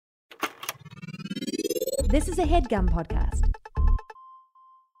This is a HeadGum podcast.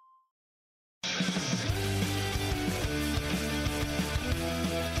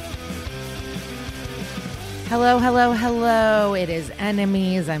 Hello, hello, hello. It is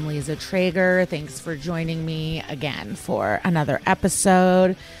Enemies. I'm Lisa Traeger. Thanks for joining me again for another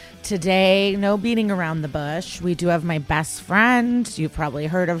episode. Today, no beating around the bush. We do have my best friend. You've probably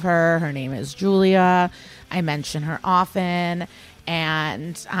heard of her. Her name is Julia. I mention her often.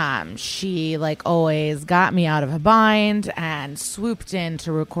 And she, like always, got me out of a bind and swooped in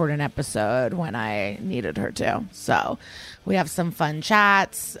to record an episode when I needed her to. So we have some fun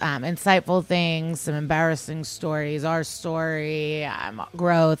chats, insightful things, some embarrassing stories, our story,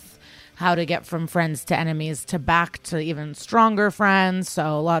 growth, how to get from friends to enemies to back to even stronger friends.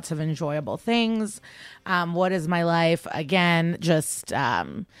 So lots of enjoyable things. What is my life? Again, just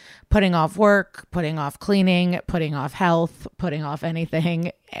putting off work, putting off cleaning, putting off health, putting off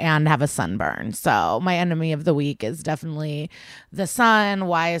anything, and have a sunburn. So my enemy of the week is definitely the sun.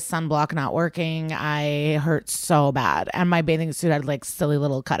 Why is sunblock not working? I hurt so bad. And my bathing suit had like silly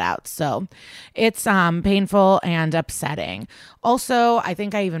little cutouts. So it's painful and upsetting. Also, I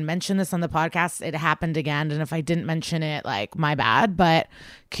think I even mentioned this on the podcast. It happened again. And if I didn't mention it, like, my bad. But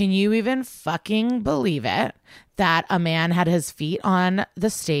can you even fucking believe it? That a man had his feet on the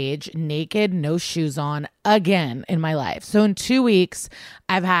stage, naked, no shoes on, again in my life. So in 2 weeks,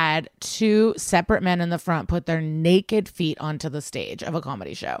 I've had two separate men in the front put their naked feet onto the stage of a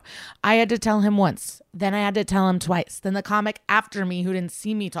comedy show. I had to tell him once, then I had to tell him twice. Then the comic after me who didn't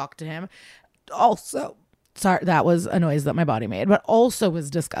see me talk to him also, sorry, that was a noise that my body made, but also was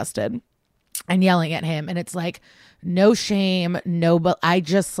disgusted and yelling at him. And it's like, no shame, but I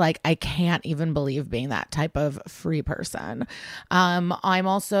just like, I can't even believe being that type of free person. I'm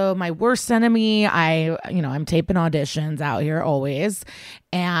also my worst enemy. I'm taping auditions out here always.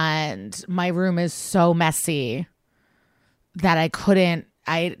 And my room is so messy that I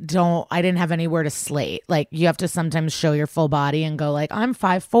didn't have anywhere to slate. Like, you have to sometimes show your full body and go like, I'm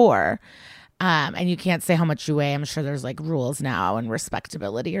 5'4". And you can't say how much you weigh. I'm sure there's like rules now and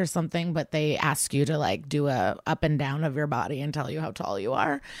respectability or something, but they ask you to like do a up and down of your body and tell you how tall you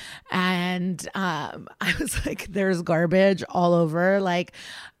are. And I was like, there's garbage all over. Like,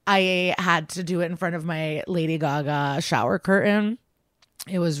 I had to do it in front of my Lady Gaga shower curtain.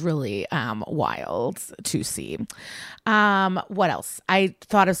 It was really wild to see. What else? I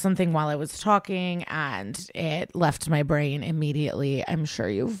thought of something while I was talking and it left my brain immediately. I'm sure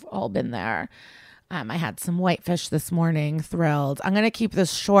you've all been there. I had some whitefish this morning, thrilled. I'm going to keep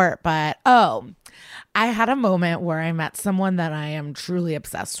this short, but I had a moment where I met someone that I am truly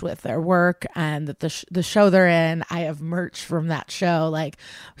obsessed with their work and that the show they're in, I have merch from that show, like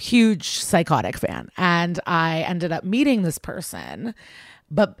huge psychotic fan. And I ended up meeting this person.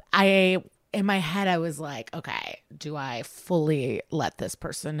 But in my head, I was like, okay, do I fully let this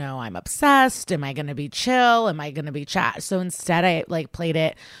person know I'm obsessed? Am I going to be chill? Am I going to be chat? So instead, I like played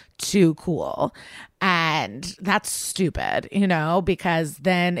it too cool. And that's stupid, because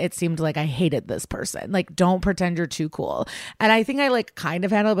then it seemed like I hated this person. Like, don't pretend you're too cool. And I think I like kind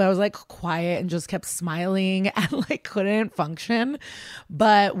of handled it, but I was like quiet and just kept smiling and like couldn't function,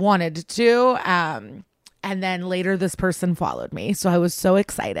 but wanted to. And then later this person followed me. So I was so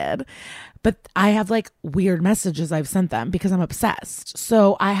excited. But I have like weird messages I've sent them because I'm obsessed.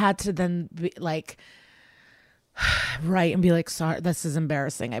 So I had to then be like, write and be like, sorry, this is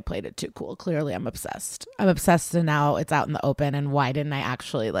embarrassing. I played it too cool. Clearly I'm obsessed. I'm obsessed and now it's out in the open. And why didn't I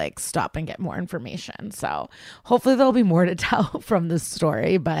actually like stop and get more information? So hopefully there'll be more to tell from this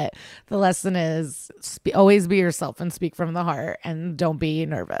story. But the lesson is always be yourself and speak from the heart and don't be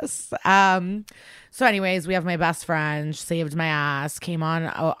nervous. So anyways, we have my best friend, saved my ass, came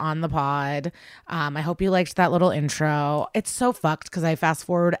on the pod. I hope you liked that little intro. It's so fucked because I fast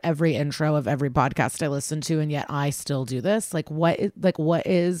forward every intro of every podcast I listen to, and yet I still do this. Like what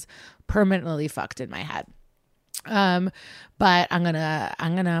is permanently fucked in my head? But I'm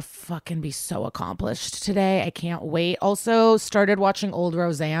gonna fucking be so accomplished today. I can't wait. Also started watching old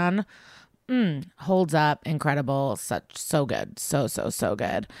Roseanne. Holds up, incredible, so good, so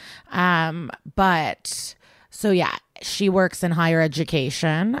good. But so yeah, she works in higher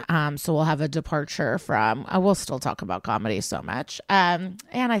education. So we'll have a departure from. We'll still talk about comedy so much. And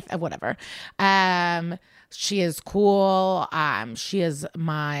whatever. She is cool. She is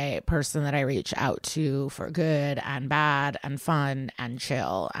my person that I reach out to for good and bad and fun and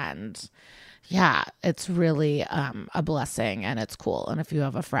chill and. Yeah, it's really a blessing and it's cool. And if you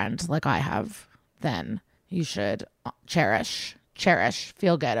have a friend like I have, then you should cherish cherish,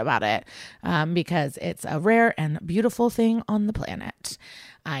 feel good about it, because it's a rare and beautiful thing on the planet.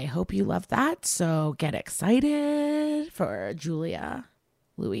 I hope you love that. So get excited for Julia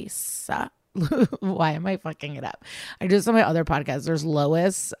Louisa. Why am I fucking it up? I do this on my other podcast. There's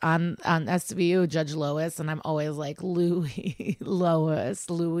Lois on SVU, Judge Lois, and I'm always like Luis,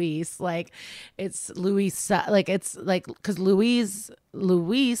 like it's Louisa, like it's like because Luis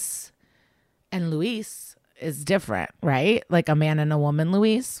and Luis is different, right? Like a man and a woman,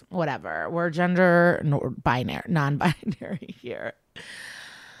 Luis, whatever. We're gender non-binary here.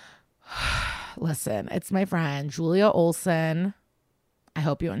 Listen, it's my friend Julia Olson. I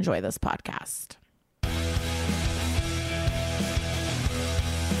hope you enjoy this podcast.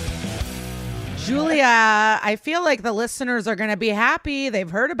 Julia, I feel like the listeners are going to be happy. They've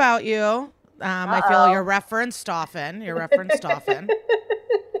heard about you. I feel you're referenced often.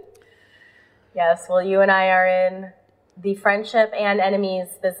 Yes, well, you and I are in the friendship and enemies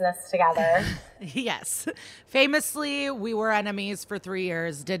business together. Yes. Famously, we were enemies for 3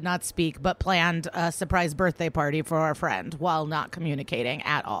 years, did not speak, but planned a surprise birthday party for our friend while not communicating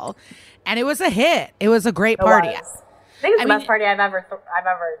at all. And it was a hit. It was a great party. I think it's the best party I've ever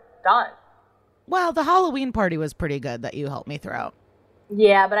done. Well, the Halloween party was pretty good that you helped me throw.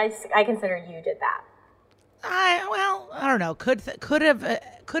 Yeah, but I consider you did that. I don't know. Could it have been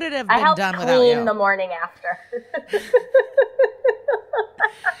done without you? I helped clean the morning after.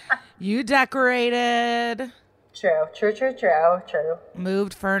 You decorated. True.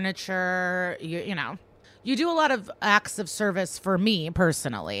 Moved furniture. You do a lot of acts of service for me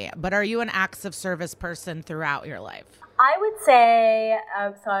personally, but are you an acts of service person throughout your life? I would say,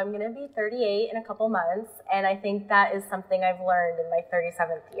 so I'm going to be 38 in a couple months, and I think that is something I've learned in my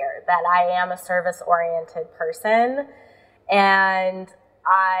 37th year, that I am a service-oriented person, and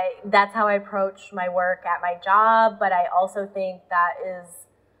that's how I approach my work at my job, but I also think that is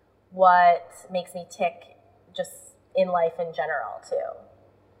what makes me tick just in life in general, too.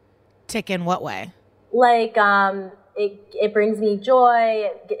 Tick in what way? Like, it brings me joy,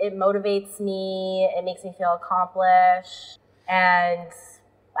 it motivates me, it makes me feel accomplished, and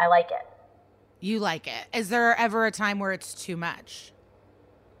I like it. You like it. Is there ever a time where it's too much?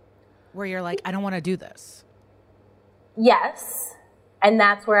 Where you're like, I don't want to do this? Yes. And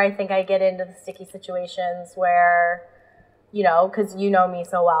that's where I think I get into the sticky situations where, because you know me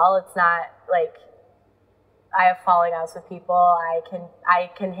so well, it's not like I have falling outs with people. I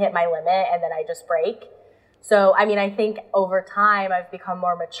can hit my limit and then I just break. So, I think over time I've become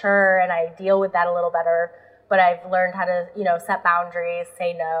more mature and I deal with that a little better, but I've learned how to, set boundaries,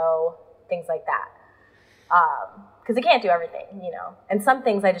 say no, things like that. Because I can't do everything, and some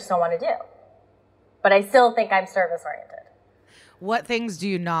things I just don't want to do. But I still think I'm service-oriented. What things do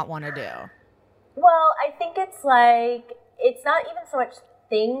you not want to do? Well, I think it's like, it's not even so much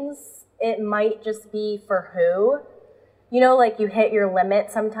things, it might just be for who. Like you hit your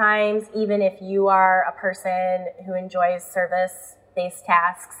limit sometimes, even if you are a person who enjoys service-based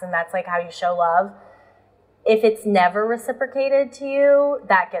tasks and that's like how you show love. If it's never reciprocated to you,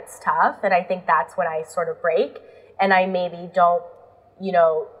 that gets tough. And I think that's when I sort of break and I maybe don't,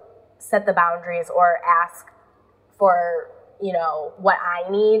 set the boundaries or ask for, what I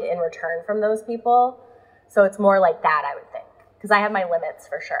need in return from those people. So it's more like that, I would think, because I have my limits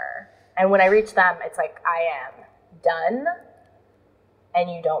for sure. And when I reach them, it's like I am done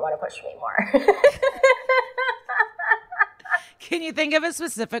and you don't want to push me more. Can you think of a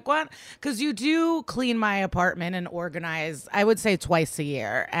specific one? Because you do clean my apartment and organize, I would say twice a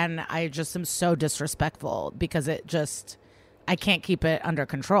year. And I just am so disrespectful because I can't keep it under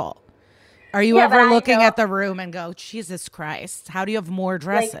control. Are you ever looking at the room and go, Jesus Christ, how do you have more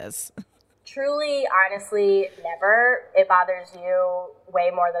dresses? Like, truly, honestly, never. It bothers you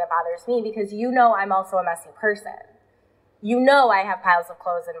way more than it bothers me because I'm also a messy person. I have piles of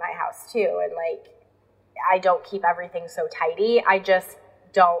clothes in my house too. And I don't keep everything so tidy. I just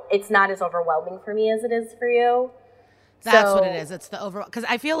don't. It's not as overwhelming for me as it is for you. That's what it is. It's the overall. Because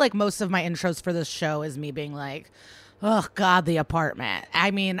I feel like most of my intros for this show is me being like, oh, God, the apartment.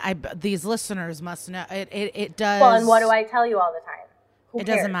 These listeners must know. It does. Well, and what do I tell you all the time? It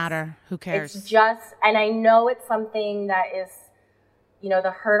doesn't matter. Who cares? It's just, and I know it's something that is,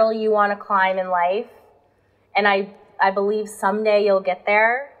 the hurdle you want to climb in life. And I believe someday you'll get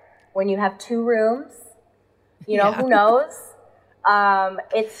there when you have 2 rooms. Who knows?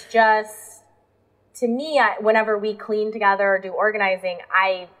 It's just, to me, whenever we clean together or do organizing,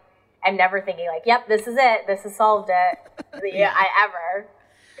 I am never thinking like, yep, this is it. This has solved it.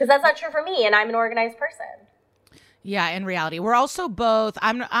 Because that's not true for me. And I'm an organized person. Yeah, in reality. We're also both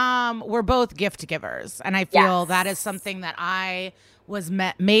we're both gift givers, and I feel that is something that I was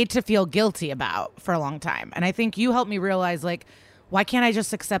made to feel guilty about for a long time. And I think you helped me realize, like, why can't I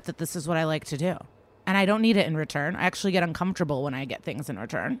just accept that this is what I like to do? And I don't need it in return. I actually get uncomfortable when I get things in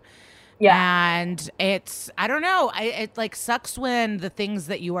return. Yeah. And I don't know. It like sucks when the things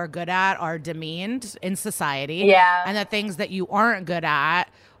that you are good at are demeaned in society. Yeah. And the things that you aren't good at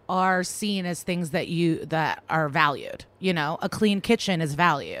are seen as things that are valued. You know, a clean kitchen is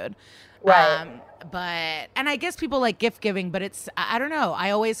valued. Right. And I guess people like gift giving, but I don't know.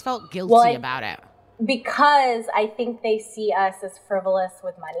 I always felt guilty about it. Because I think they see us as frivolous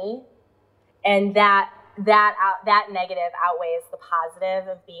with money, and that negative outweighs the positive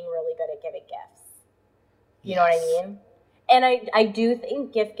of being really good at giving gifts. You know what I mean? And I do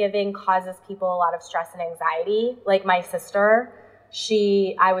think gift giving causes people a lot of stress and anxiety. Like my sister,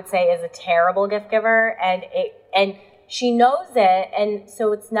 I would say is a terrible gift giver, and she knows it, and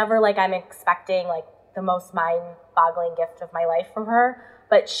so it's never like I'm expecting like the most mind-boggling gift of my life from her,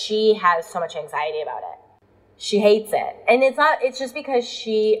 but she has so much anxiety about it. She hates it. And it's just because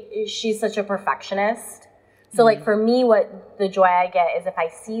she's such a perfectionist. So like for me, what the joy I get is if I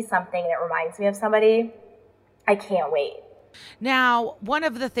see something and it reminds me of somebody, I can't wait. Now, one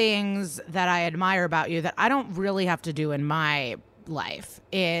of the things that I admire about you that I don't really have to do in my life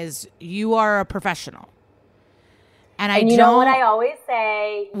is you are a professional. And you know what I always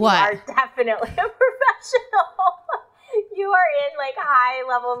say? What? You are definitely a professional. You are in like high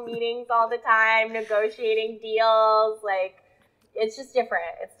level meetings all the time, negotiating deals. Like it's just different.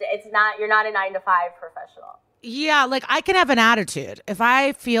 It's not, you're not a 9-to-5 professional. Yeah, like I can have an attitude. If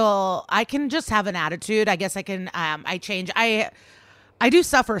I feel I can just have an attitude, I guess I can, I change. I do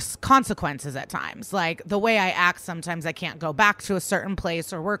suffer consequences at times. Like the way I act, sometimes I can't go back to a certain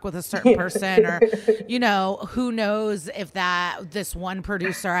place or work with a certain person or, you know, who knows if this one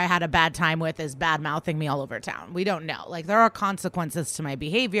producer I had a bad time with is bad mouthing me all over town. We don't know. Like there are consequences to my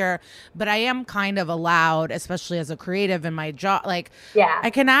behavior, but I am kind of allowed, especially as a creative in my job. Like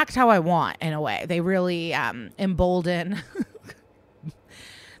I can act how I want in a way. They really embolden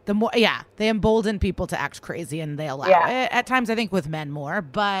they embolden people to act crazy, and they allow it at times, I think, with men more.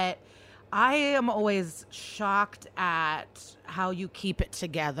 But I am always shocked at how you keep it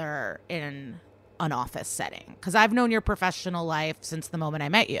together in an office setting, because I've known your professional life since the moment I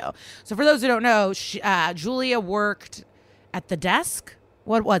met you. So for those who don't know, Julia worked at the desk.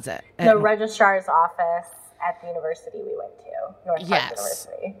 What was it? The registrar's office at the university we went to, Northwest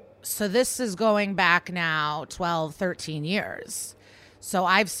University. So this is going back now 12, 13 years. So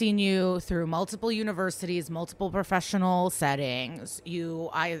I've seen you through multiple universities, multiple professional settings. You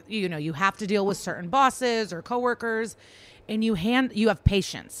have to deal with certain bosses or coworkers, and you have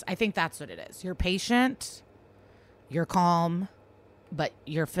patience. I think that's what it is. You're patient, you're calm, but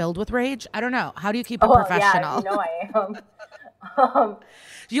you're filled with rage. I don't know. How do you keep it professional? Yeah, I am.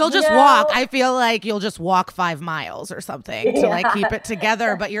 You'll just walk. I feel like you'll just walk 5 miles or something to like keep it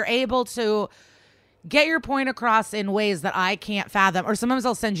together, but you're able to get your point across in ways that I can't fathom. Or sometimes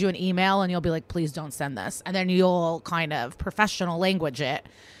I'll send you an email and you'll be like, please don't send this. And then you'll kind of professional language it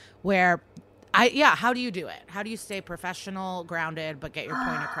where how do you do it? How do you stay professional, grounded, but get your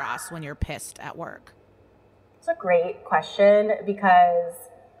point across when you're pissed at work? It's a great question because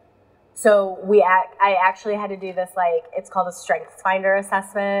I actually had to do this, like, it's called a Strengths Finder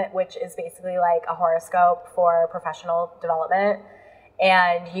assessment, which is basically like a horoscope for professional development.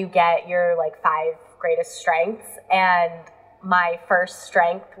 And you get your like 5 greatest strengths. And my first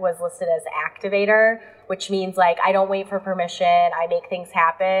strength was listed as activator, which means like I don't wait for permission. I make things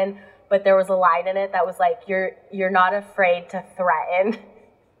happen. But there was a line in it that was like, you're not afraid to threaten.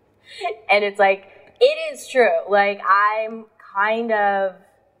 And it's like, it is true. Like I'm kind of,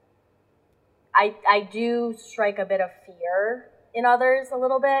 I do strike a bit of fear in others a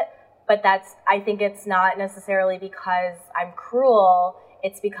little bit. But I think it's not necessarily because I'm cruel.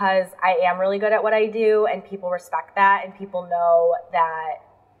 It's because I am really good at what I do, and people respect that, and people know that,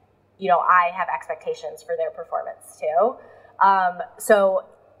 you know, I have expectations for their performance too. So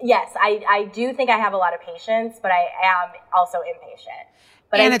yes, I do think I have a lot of patience, but I am also impatient.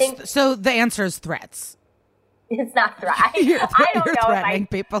 But so the answer is threats. It's not threat. I don't know threatening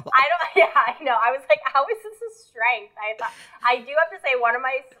people. I know. I was like, how is this a strength? I do have to say one of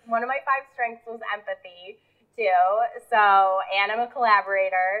my 5 strengths was empathy too. So, and I'm a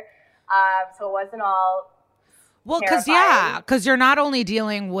collaborator. So it wasn't all because you're not only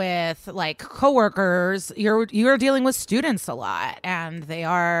dealing with like coworkers, you're dealing with students a lot, and they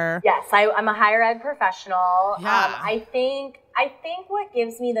are. Yes, I'm a higher ed professional. Yeah. I think I think what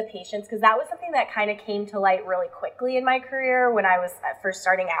gives me the patience, because that was something that kind of came to light really quickly in my career when I was first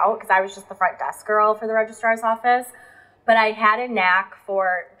starting out, because I was just the front desk girl for the registrar's office. But I had a knack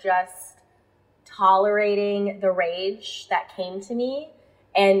for just tolerating the rage that came to me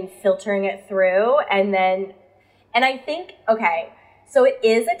and filtering it through. And I think, okay, so it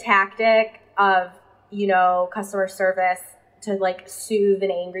is a tactic of, customer service to like soothe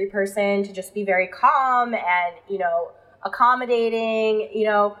an angry person, to just be very calm and, accommodating,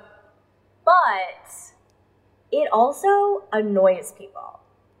 but it also annoys people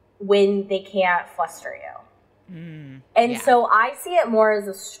when they can't fluster you. And so I see it more as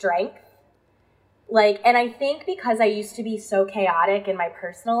a strength. And I think because I used to be so chaotic in my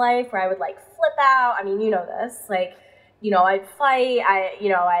personal life where I would like flip out. I mean, this, I'd fight.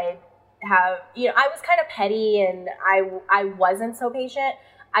 I'd have, I was kind of petty and I wasn't so patient.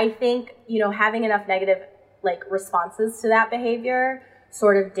 I think, having enough negative responses to that behavior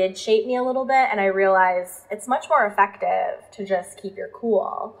sort of did shape me a little bit. And I realized it's much more effective to just keep your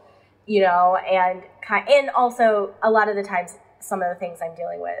cool, and also a lot of the times, some of the things I'm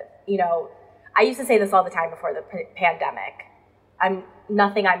dealing with, I used to say this all the time before the pandemic.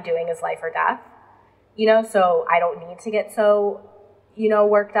 Nothing I'm doing is life or death, so I don't need to get so,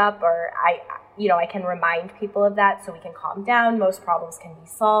 worked up, or I can remind people of that so we can calm down. Most problems can be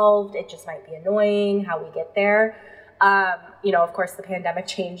solved. It just might be annoying how we get there. Of course, the pandemic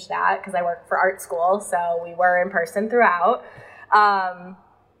changed that because I worked for art school, so we were in person throughout.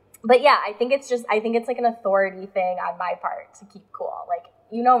 But yeah, I think it's like an authority thing on my part to keep cool.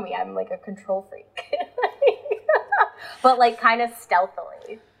 Me, I'm like a control freak, but kind of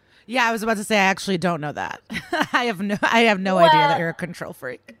stealthily. Yeah, I was about to say I actually don't know that. I have no idea that you're a control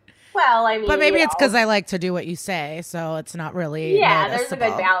freak. Well, I mean, but maybe it's because I like to do what you say, so it's not really noticeable. There's a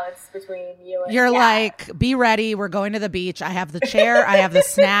good balance between you and you're like, be ready, we're going to the beach. I have the chair, I have the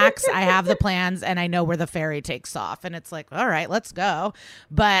snacks, I have the plans, and I know where the ferry takes off. And it's like, all right, let's go.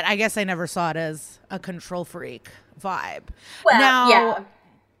 But I guess I never saw it as a control freak vibe. Well, now,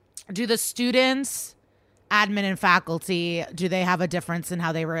 do the students, admin and faculty, do they have a difference in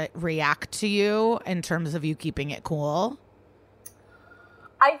how they react to you in terms of you keeping it cool?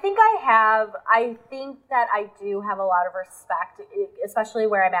 I think that I do have a lot of respect, especially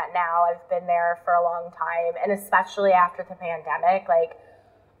where I'm at now. I've been there for a long time, and especially after the pandemic,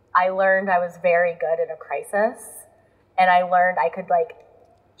 I learned I was very good in a crisis, and I learned I could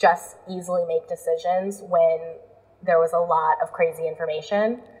just easily make decisions when there was a lot of crazy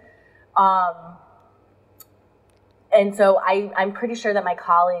information. And so I'm pretty sure that my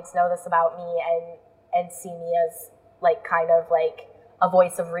colleagues know this about me and see me as a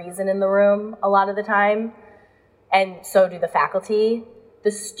voice of reason in the room a lot of the time. And so do the faculty. The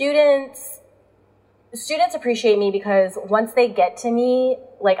students appreciate me because once they get to me,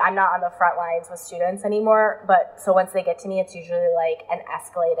 I'm not on the front lines with students anymore, but so once they get to me, it's usually an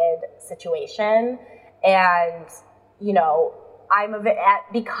escalated situation. And,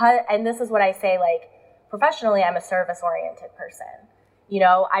 and this is what I say, professionally, I'm a service-oriented person.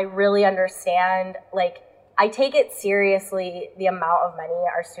 I really understand, I take it seriously, the amount of money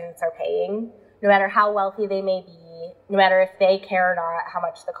our students are paying, no matter how wealthy they may be, no matter if they care or not how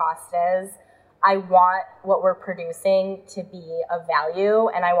much the cost is. I want what we're producing to be of value,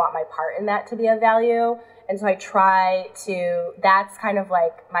 and I want my part in that to be of value. And so that's kind of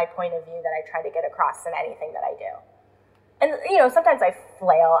my point of view that I try to get across in anything that I do. And, sometimes I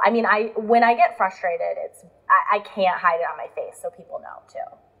flail. I mean, when I get frustrated, I can't hide it on my face, so people know too.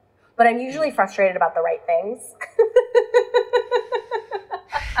 But I'm usually frustrated about the right things.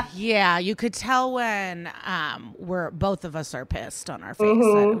 Yeah, you could tell when both of us are pissed on our face.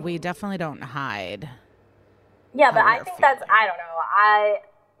 Mm-hmm. We definitely don't hide. Yeah, but I think I don't know.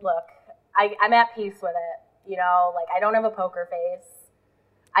 I'm at peace with it. I don't have a poker face.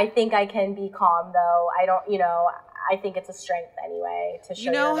 I think I can be calm, though. I think it's a strength anyway to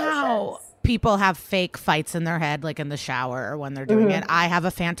show your emotions. How people have fake fights in their head, in the shower or when they're doing it. I have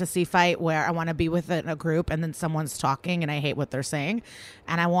a fantasy fight where I want to be within a group and then someone's talking and I hate what they're saying.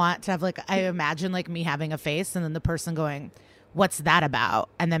 And I want to have I imagine me having a face and then the person going, what's that about?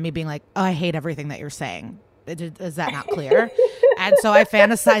 And then me being like, oh, I hate everything that you're saying. Is that not clear? And so I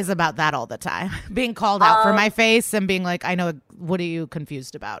fantasize about that all the time. Being called out for my face and being like, I know, what are you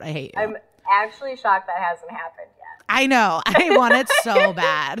confused about? I hate you. I'm actually shocked that hasn't happened yet. I know. I want it so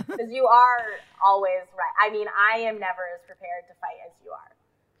bad. Because you are always right. I mean, I am never as prepared to fight as you are.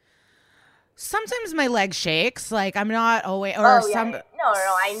 Sometimes my leg shakes. I'm not always. No.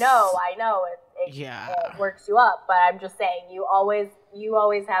 I know. It works you up. But I'm just saying, you always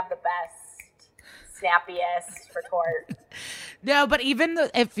have the best snappiest retort. No, but even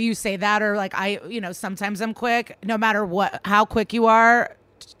if you say that, or like sometimes I'm quick, no matter how quick you are,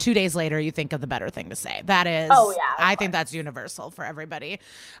 2 days later, you think of the better thing to say. That is, I think that's universal for everybody.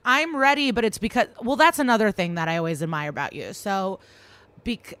 I'm ready, but it's because, that's another thing that I always admire about you. So,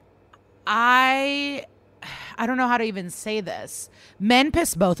 I don't know how to even say this. Men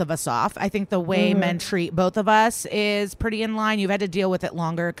piss both of us off. I think the way men treat both of us is pretty in line. You've had to deal with it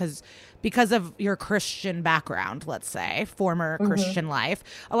longer because of your Christian background, let's say, former Christian life.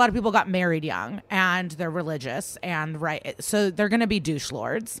 A lot of people got married young and they're religious so they're going to be douche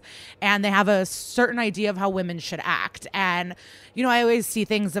lords and they have a certain idea of how women should act. And, I always see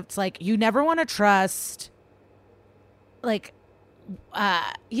things that's like, you never want to trust,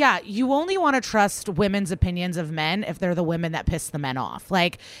 you only want to trust women's opinions of men if they're the women that piss the men off.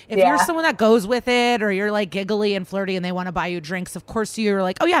 Like, if you're someone that goes with it, or you're like giggly and flirty and they want to buy you drinks, of course you're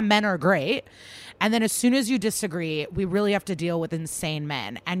like, oh yeah, men are great. And then as soon as you disagree, we really have to deal with insane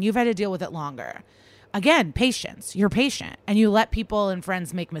men. And you've had to deal with it longer. Again, patience. You're patient. And you let people and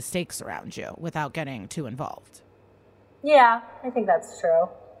friends make mistakes around you without getting too involved. Yeah, I think that's true.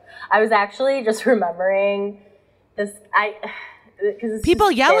 I was actually just remembering this.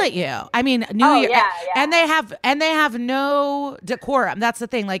 People yell at you. I mean, New Year, and they have no decorum. That's the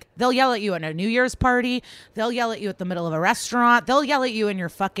thing. Like, they'll yell at you at a New Year's party. They'll yell at you at the middle of a restaurant. They'll yell at you in your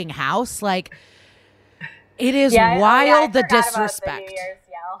fucking house. Like, it is wild, the disrespect. The New Year's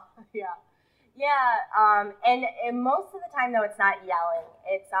yell. And most of the time though, it's not yelling.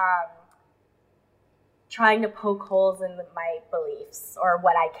 It's trying to poke holes in my beliefs or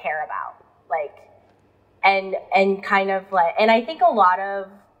what I care about. Like. And kind of like, and I think a lot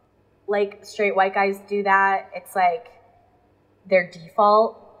of like straight white guys do that. It's like their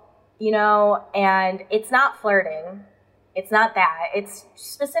default, and it's not flirting. It's not that. It's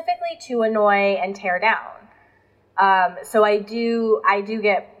specifically to annoy and tear down. So I do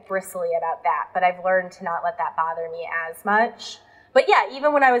get bristly about that, but I've learned to not let that bother me as much. But yeah,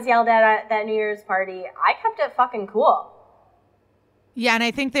 even when I was yelled at that New Year's party, I kept it fucking cool. Yeah, and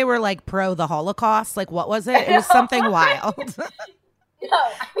I think they were like pro the Holocaust. Like, what was it? It was something wild.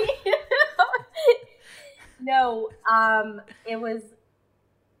 It was,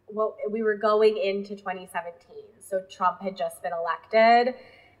 we were going into 2017. So Trump had just been elected.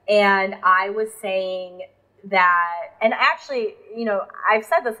 And I was saying that, and actually, I've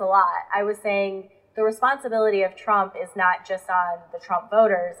said this a lot. I was saying the responsibility of Trump is not just on the Trump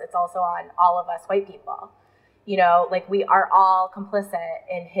voters. It's also on all of us white people. Like, we are all complicit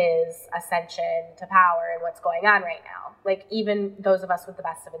in his ascension to power and what's going on right now. Like, even those of us with the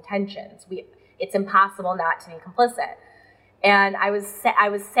best of intentions, it's impossible not to be complicit. And I was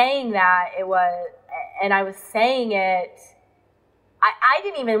saying that it was, and I was saying it, I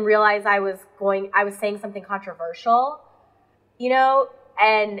didn't even realize I was saying something controversial,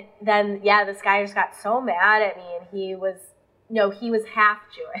 and then, this guy just got so mad at me, and he was half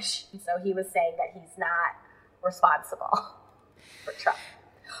Jewish. And so he was saying that he's not responsible for Trump.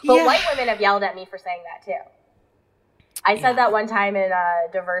 But white women have yelled at me for saying that too. I said that one time in a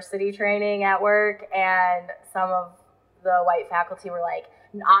diversity training at work, and some of the white faculty were like,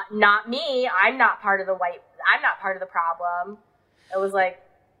 not me. I'm not part of the problem. It was like,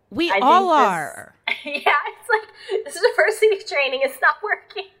 we all are. Yeah, it's like, this diversity training is not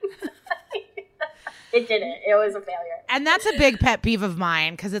working. It didn't. It was a failure. And that's a big pet peeve of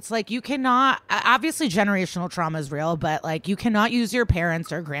mine, because it's like, you cannot, obviously generational trauma is real, but like, you cannot use your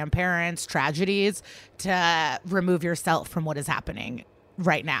parents' or grandparents' tragedies to remove yourself from what is happening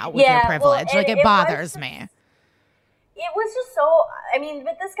right now with your privilege. Well, it bothers me. It was just so,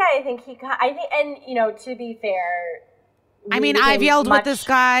 but this guy, and to be fair, I've yelled with this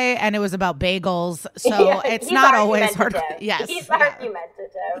guy, and it was about bagels, so it's not always hard. Yes, he's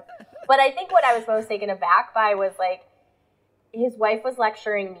argumentative. But I think what I was most taken aback by was, like, his wife was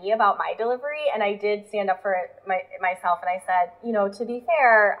lecturing me about my delivery, and I did stand up for myself, and I said, to be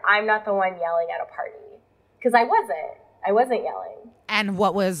fair, I'm not the one yelling at a party. Because I wasn't yelling. And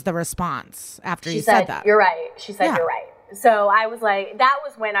what was the response after you said that? You're right. She said, you're right. So I was like, that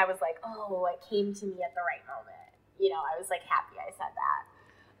was when I was like, oh, it came to me at the right moment. I was like happy I said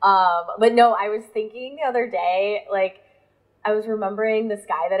that. But no, I was thinking the other day, like, I was remembering this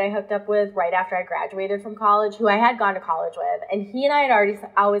guy that I hooked up with right after I graduated from college, who I had gone to college with. And he and I had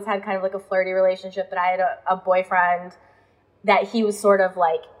always had kind of like a flirty relationship, but I had a boyfriend that he was sort of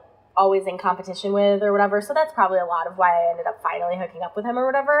like always in competition with or whatever. So that's probably a lot of why I ended up finally hooking up with him or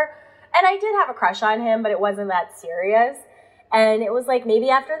whatever. And I did have a crush on him, but it wasn't that serious. And it was like maybe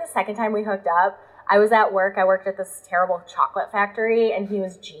after the second time we hooked up, I was at work. I worked at this terrible chocolate factory, and he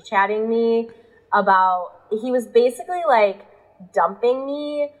was G-chatting me about, he was basically like dumping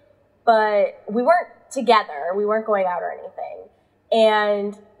me, but we weren't together. We weren't going out or anything.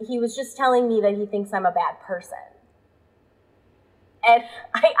 And he was just telling me that he thinks I'm a bad person. And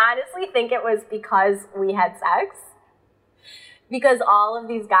I honestly think it was because we had sex. Because all of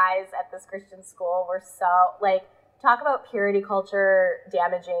these guys at this Christian school were so, like, talk about purity culture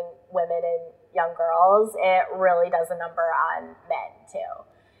damaging women and young girls. It really does a number on men, too.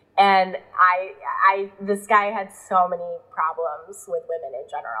 And this guy had so many problems with women in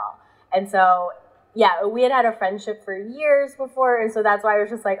general. And so, yeah, we had a friendship for years before. And so that's why I was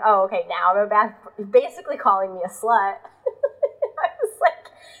just like, oh, okay, now I'm a bad, basically calling me a slut. I was like,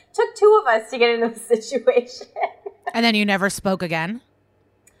 took two of us to get into the situation. And then you never spoke again?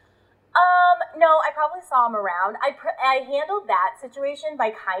 No, I probably saw him around. I handled that situation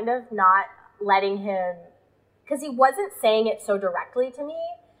by kind of not letting him, because he wasn't saying it so directly to me.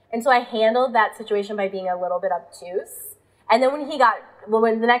 And so I handled that situation by being a little bit obtuse. And then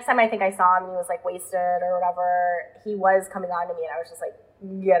when the next time I think I saw him, he was like wasted or whatever, he was coming on to me and I was just like,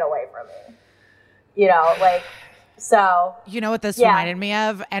 get away from me. You know, like, so. You know what this reminded me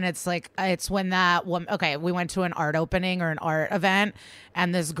of? And it's like, it's when that woman, okay, we went to an art opening or an art event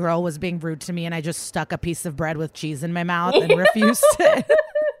and this girl was being rude to me and I just stuck a piece of bread with cheese in my mouth and refused to.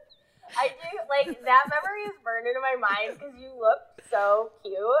 I do, like, that memory is burned into my mind because you look so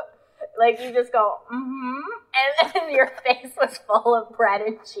cute. Like, you just go, and then your face was full of bread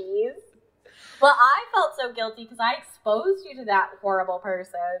and cheese. Well, I felt so guilty because I exposed you to that horrible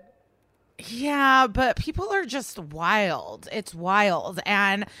person. Yeah, but people are just wild. It's wild.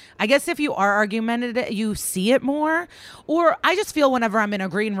 And I guess if you are argumentative, you see it more. Or I just feel whenever I'm in a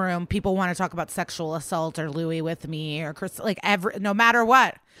green room, people want to talk about sexual assault or Louis with me or Chris, like no matter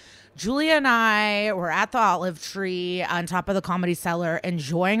what. Julia and I were at the Olive Tree on top of the Comedy Cellar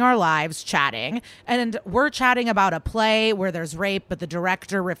enjoying our lives, chatting. And we're chatting about a play where there's rape, but the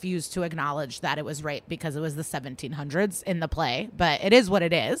director refused to acknowledge that it was rape because it was the 1700s in the play. But it is what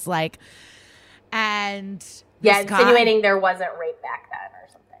it is. Like, and yeah, insinuating there wasn't rape back then or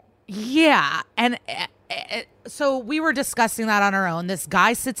something. Yeah. And so we were discussing that on our own. This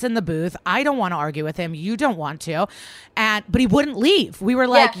guy sits in the booth. I don't want to argue with him. You don't want to. But he wouldn't leave. We were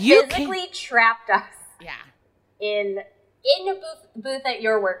like, you physically trapped us. Yeah. In a booth at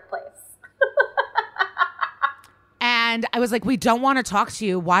your workplace. And I was like, we don't want to talk to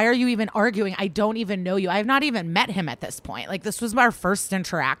you. Why are you even arguing? I don't even know you. I have not even met him at this point. Like, this was our first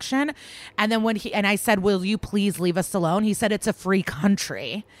interaction. And then I said, will you please leave us alone? He said, it's a free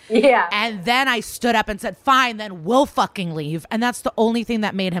country. Yeah. And then I stood up and said, fine, then we'll fucking leave. And that's the only thing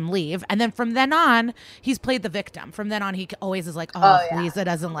that made him leave. And then from then on, he's played the victim. From then on, he always is like, Lisa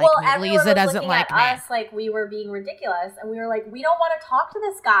doesn't like me. Lisa doesn't like me. Us like we were being ridiculous. And we were like, we don't want to talk to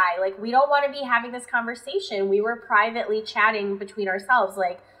this guy. Like, we don't want to be having this conversation. We were privately chatting between ourselves.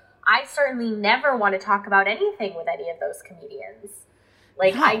 Like, I certainly never want to talk about anything with any of those comedians.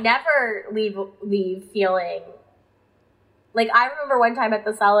 Like, I never leave feeling like, I remember one time at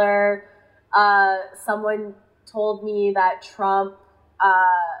the Cellar, someone told me that Trump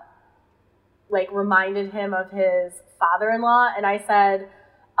like reminded him of his father-in-law, and I said,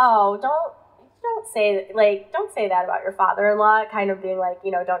 oh, don't say that about your father-in-law, kind of being like,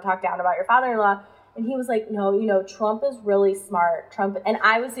 don't talk down about your father-in-law. And he was like, no, Trump is really smart. And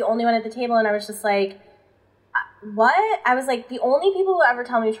I was the only one at the table, and I was just like, what? I was like, the only people who ever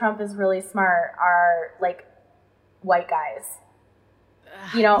tell me Trump is really smart are, like, white guys.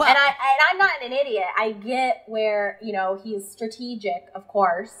 Well, and I'm not an idiot. I get where, he's strategic, of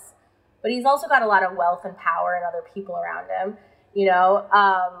course, but he's also got a lot of wealth and power and other people around him,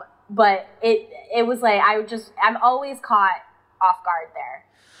 but it was like, I'm always caught off guard there.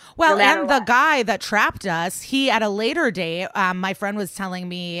 Well, and the guy that trapped us, he at a later date, my friend was telling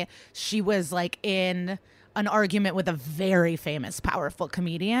me she was like in an argument with a very famous, powerful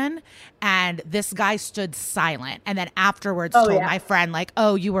comedian, and this guy stood silent and then afterwards told my friend like,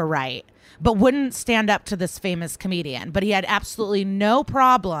 oh, you were right, but wouldn't stand up to this famous comedian. But he had absolutely no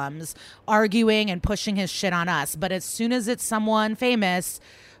problems arguing and pushing his shit on us. But as soon as it's someone famous,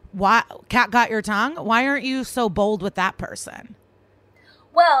 cat got your tongue? Why aren't you so bold with that person?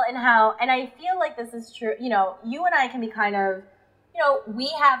 Well, and I feel like this is true. You and I can be kind of, we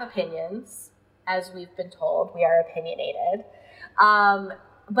have opinions, as we've been told. We are opinionated.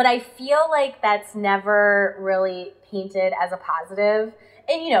 But I feel like that's never really painted as a positive.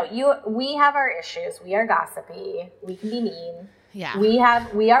 And, we have our issues. We are gossipy. We can be mean. Yeah. We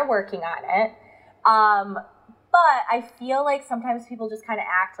are working on it. But I feel like sometimes people just kind of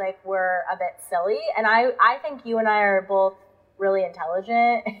act like we're a bit silly. And I think you and I are both really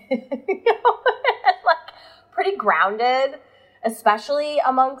intelligent, you know, and, like pretty grounded, especially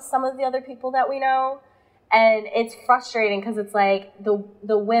amongst some of the other people that we know. And it's frustrating because it's like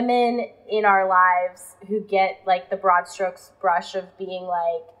the women in our lives who get like the broad strokes brush of being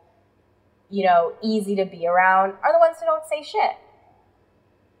like, you know, easy to be around are the ones who don't say shit.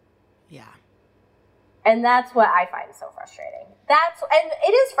 Yeah. And that's what I find so frustrating. And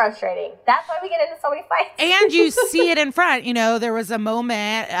it is frustrating. That's why we get into so many fights. And you see it in front. You know, there was a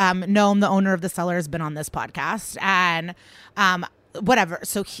moment, Noam, the owner of the Cellar, has been on this podcast, and whatever.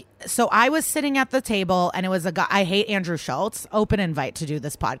 So I was sitting at the table, and it was a guy. I hate Andrew Schultz. Open invite to do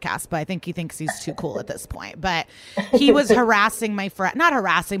this podcast, but I think he thinks he's too cool at this point. But he was harassing my friend. Not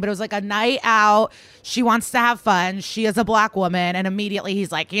harassing, but it was like a night out. She wants to have fun. She is a Black woman, and immediately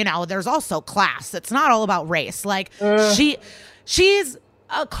he's like, you know, there's also class. It's not all about race. Like she's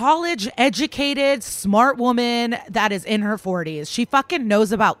a college educated, smart woman that is in her 40s. She fucking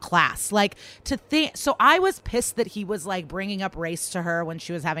knows about class. Like, to think. So I was pissed that he was like bringing up race to her when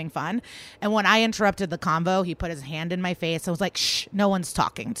she was having fun. And when I interrupted the convo, he put his hand in my face. I was like, shh, no one's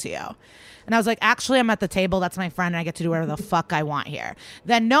talking to you. And I was like, actually, I'm at the table. That's my friend. And I get to do whatever the fuck I want here.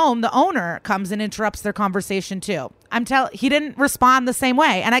 Then Noam, the owner, comes and interrupts their conversation too. He didn't respond the same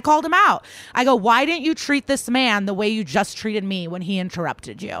way. And I called him out. I go, why didn't you treat this man the way you just treated me when he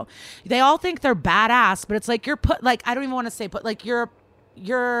interrupted you? They all think they're badass, but it's like I don't even want to say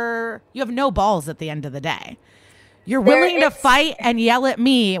you have no balls at the end of the day. You're willing to fight and yell at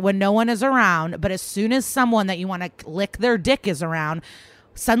me when no one is around. But as soon as someone that you want to lick their dick is around,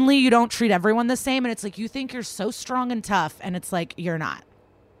 suddenly you don't treat everyone the same. And it's like, you think you're so strong and tough. And it's like, you're not.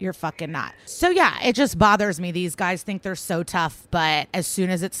 You're fucking not. So yeah, it just bothers me. These guys think they're so tough, but as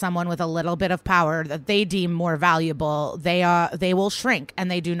soon as it's someone with a little bit of power that they deem more valuable, they will shrink and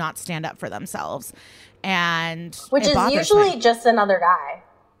they do not stand up for themselves. And which is usually just another guy.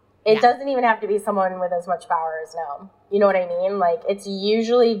 It doesn't even have to be someone with as much power as Noam. You know what I mean? Like, it's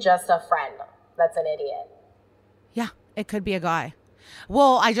usually just a friend that's an idiot. Yeah, it could be a guy.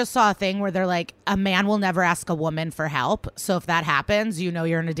 Well, I just saw a thing where they're like, a man will never ask a woman for help. So if that happens, you know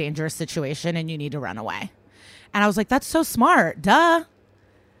you're in a dangerous situation and you need to run away. And I was like, that's so smart. Duh.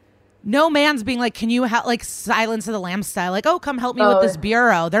 No man's being like, can you help? Like Silence of the Lambs style. Like, oh, come help me with this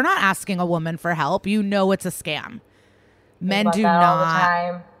bureau. They're not asking a woman for help. You know it's a scam. Men do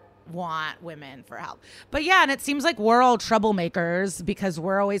not want women for help. But yeah, and it seems like we're all troublemakers because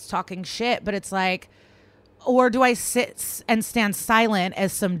we're always talking shit. But it's like, or do I sit and stand silent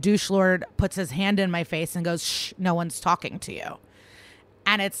as some douche lord puts his hand in my face and goes, shh, no one's talking to you?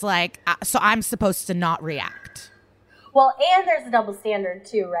 And it's like, so I'm supposed to not react. Well, and there's a double standard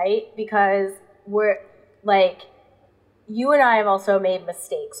too, right? Because we're like, you and I have also made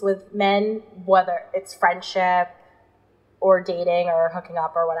mistakes with men, whether it's friendship or dating or hooking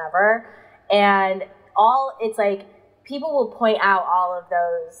up or whatever. And it's like, people will point out all of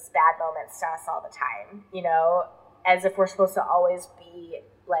those bad moments to us all the time, you know, as if we're supposed to always be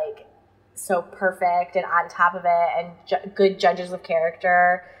like so perfect and on top of it and good judges of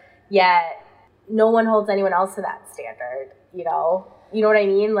character. Yet no one holds anyone else to that standard, you know? You know what I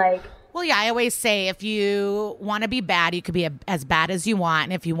mean? Like, well, yeah, I always say if you want to be bad, you could be as bad as you want.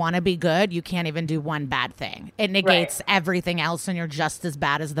 And if you want to be good, you can't even do one bad thing. It negates everything else and you're just as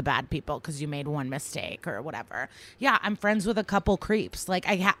bad as the bad people because you made one mistake or whatever. Yeah, I'm friends with a couple creeps. Like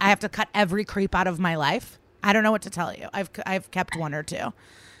I have to cut every creep out of my life. I don't know what to tell you. I've kept one or two.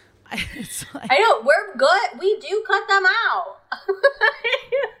 It's like, I know, we're good. We do cut them out.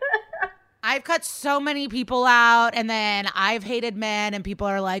 I've cut so many people out, and then I've hated men, and people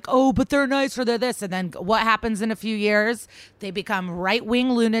are like, oh, but they're nice or they're this. And then what happens in a few years? They become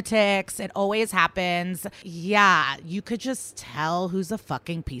right-wing lunatics. It always happens. Yeah, you could just tell who's a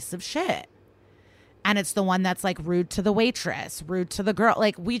fucking piece of shit. And it's the one that's like rude to the waitress, rude to the girl.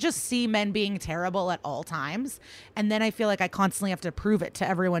 Like, we just see men being terrible at all times. And then I feel like I constantly have to prove it to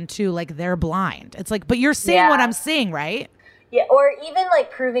everyone too. Like, they're blind. It's like, but you're seeing what I'm seeing, right? Yeah, or even like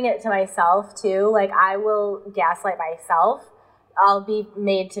proving it to myself too. Like, I will gaslight myself. I'll be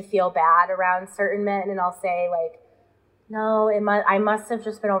made to feel bad around certain men, and I'll say like, "No, I must have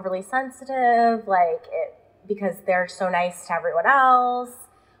just been overly sensitive, like because they're so nice to everyone else."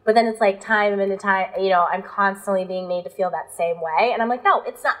 But then it's like time and time, you know, I'm constantly being made to feel that same way, and I'm like, "No,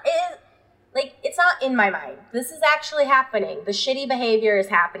 it's not. It's not in my mind. This is actually happening. The shitty behavior is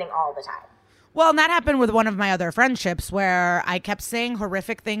happening all the time." Well, and that happened with one of my other friendships where I kept saying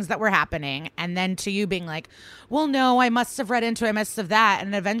horrific things that were happening. And then to you being like, well, no, I must have read into it. I must have that.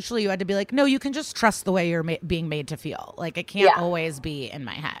 And eventually you had to be like, no, you can just trust the way you're being made to feel. Like, it can't always be in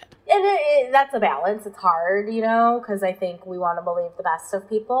my head. that's a balance. It's hard, because I think we want to believe the best of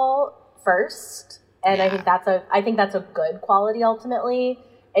people first. And I think that's a good quality ultimately.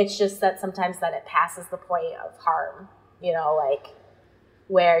 It's just that sometimes then it passes the point of harm,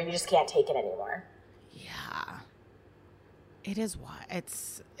 where you just can't take it anymore. Yeah. It is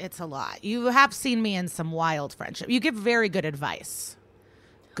it's a lot. You have seen me in some wild friendship. You give very good advice.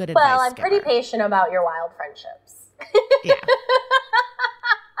 Well, I'm pretty patient about your wild friendships. Yeah.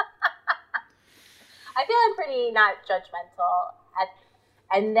 I feel I'm pretty not judgmental.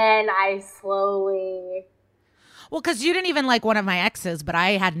 And then I slowly... Well, because you didn't even like one of my exes, but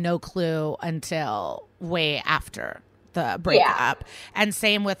I had no clue until way after the breakup. Yeah. And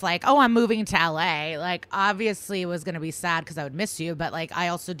same with I'm moving to LA. Obviously it was going to be sad because I would miss you, but I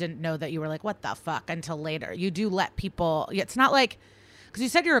also didn't know that you were what the fuck until later. You do let people... It's not because you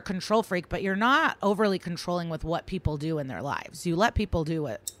said you're a control freak, but you're not overly controlling with what people do in their lives. You let people do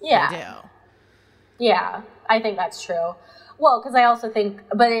what they do. Yeah, I think that's true. Well, because I also think,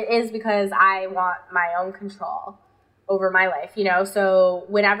 but it is because I want my own control over my life, So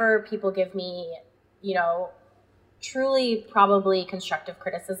whenever people give me, truly probably constructive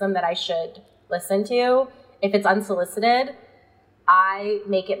criticism that I should listen to, if it's unsolicited, I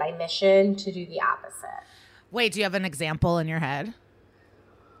make it my mission to do the opposite. Wait, do you have an example in your head?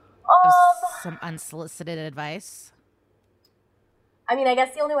 Some unsolicited advice? I mean, I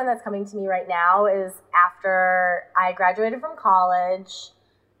guess the only one that's coming to me right now is after I graduated from college,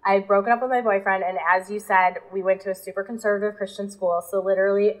 I had broken up with my boyfriend, and as you said, we went to a super conservative Christian school, so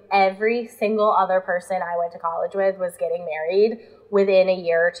literally every single other person I went to college with was getting married within a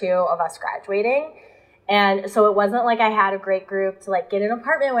year or two of us graduating. And so it wasn't like I had a great group to get an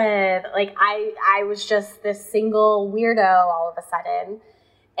apartment with. I was just this single weirdo all of a sudden.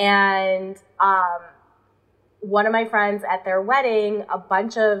 And one of my friends at their wedding, a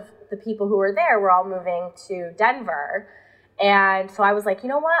bunch of the people who were there were all moving to Denver. And so I was like, you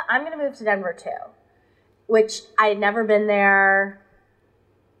know what? I'm going to move to Denver too, which I had never been there.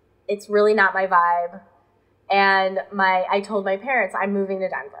 It's really not my vibe. And I told my parents I'm moving to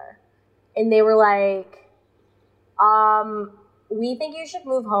Denver. And they were like, we think you should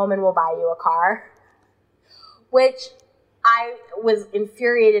move home and we'll buy you a car, which I was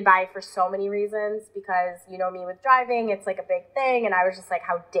infuriated by for so many reasons because, me with driving, it's a big thing. And I was just like,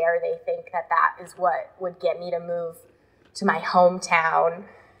 how dare they think that is what would get me to move to my hometown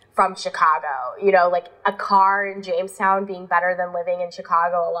from Chicago, a car in Jamestown being better than living in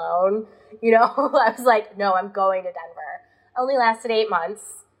Chicago alone. I was like, no, I'm going to Denver. Only lasted 8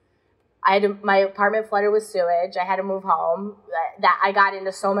 months. My apartment flooded with sewage. I had to move home. That I got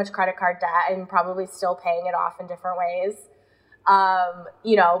into so much credit card debt and probably still paying it off in different ways.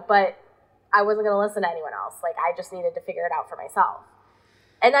 But I wasn't going to listen to anyone else. I just needed to figure it out for myself.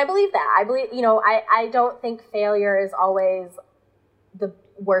 And I believe that. I believe, I don't think failure is always the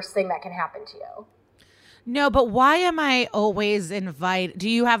worst thing that can happen to you. No, but why am I always do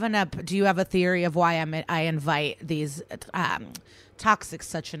you have a theory of why I invite these, toxic's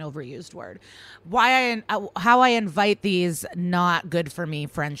such an overused word. How I invite these not good for me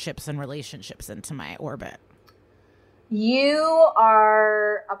friendships and relationships into my orbit? You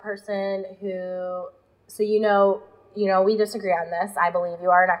are a person who, we disagree on this. I believe you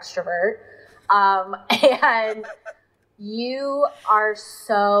are an extrovert. And you are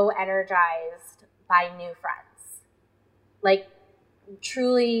so energized by new friends.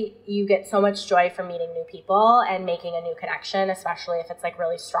 Truly, you get so much joy from meeting new people and making a new connection, especially if it's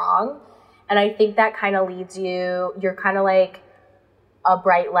really strong. And I think that kind of leads you're kind of like a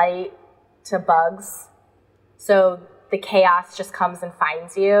bright light to bugs. So the chaos just comes and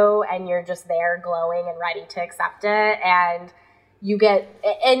finds you and you're just there glowing and ready to accept it. And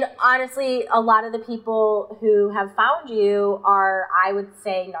and honestly, a lot of the people who have found you are, I would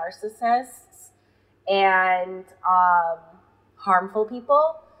say, narcissists and harmful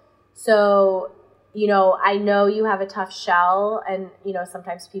people. So, I know you have a tough shell and,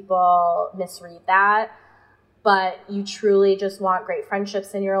 sometimes people misread that, but you truly just want great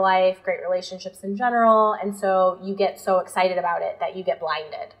friendships in your life, great relationships in general. And so you get so excited about it that you get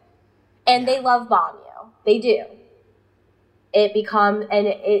blinded. And they love bomb you. They do.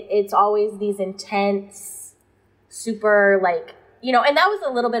 It's always these intense, super and that was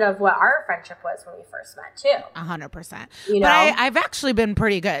a little bit of what our friendship was when we first met too. 100%. But I've actually been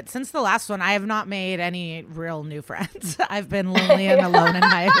pretty good. Since the last one, I have not made any real new friends. I've been lonely and alone in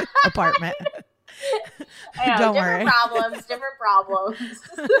my apartment. I know, different problems.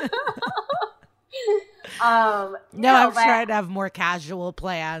 I'm trying to have more casual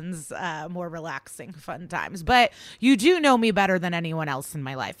plans, more relaxing, fun times. But you do know me better than anyone else in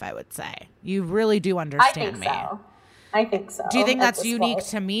my life, I would say. You really do understand me. I think so. Do you think that's unique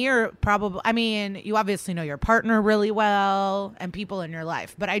to me, or probably, I mean, you obviously know your partner really well and people in your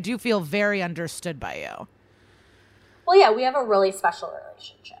life, but I do feel very understood by you. Well, yeah, we have a really special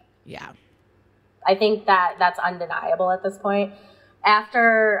relationship. Yeah. I think that's undeniable at this point.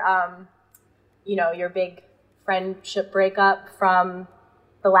 After, your big friendship breakup from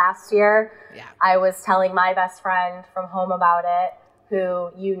the last year, I was telling my best friend from home about it,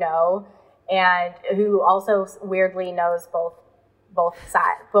 who you know, and who also weirdly knows both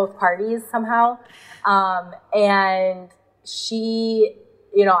parties somehow. And she,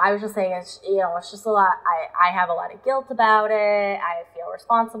 I was just saying, it's just a lot. I have a lot of guilt about it. I feel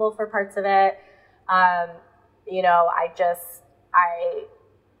responsible for parts of it. I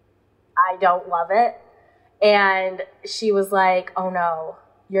don't love it. And she was like, oh no,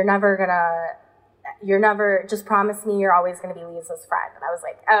 just promise me you're always going to be Lisa's friend. And I was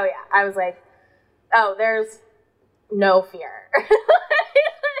like, oh yeah. I was like, oh, there's no fear.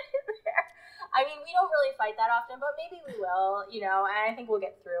 I mean, we don't really fight that often, but maybe we will, and I think we'll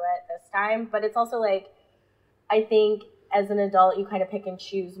get through it this time. But it's also like, I think as an adult, you kind of pick and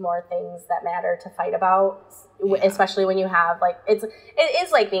choose more things that matter to fight about, especially when you have it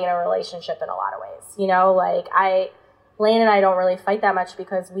is like being in a relationship in a lot of ways, Lane and I don't really fight that much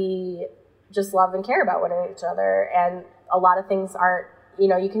because we just love and care about one and each other. And a lot of things aren't,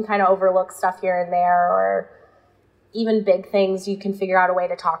 you can kind of overlook stuff here and there, or even big things, you can figure out a way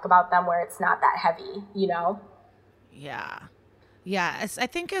to talk about them where it's not that heavy, Yeah. Yeah. I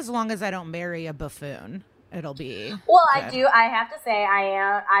think as long as I don't marry a buffoon, it'll be well good. I have to say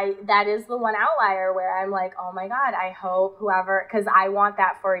that is the one outlier where I'm like, oh my God, I hope whoever, because I want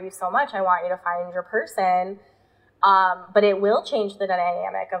that for you so much. I want you to find your person. But it will change the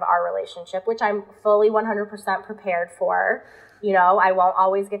dynamic of our relationship, which I'm fully 100% prepared for. I won't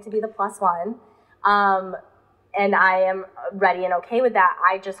always get to be the plus one. And I am ready and okay with that.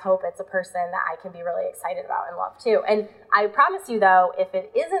 I just hope it's a person that I can be really excited about and love too. And I promise you though, if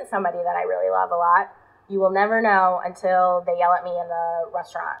it isn't somebody that I really love a lot, you will never know until they yell at me in the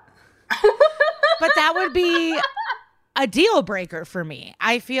restaurant. But that would be a deal breaker for me.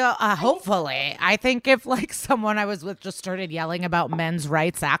 I feel, hopefully, I think if someone I was with just started yelling about men's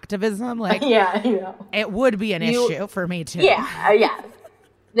rights activism, it would be an issue for me too. Yeah.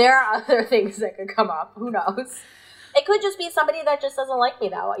 There are other things that could come up. Who knows? It could just be somebody that just doesn't like me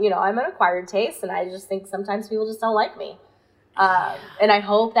though. I'm an acquired taste, and I just think sometimes people just don't like me. And I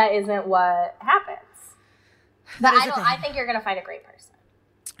hope that isn't what happens. But I think you're going to find a great person.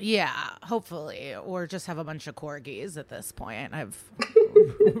 Yeah, hopefully. Or just have a bunch of corgis at this point. I've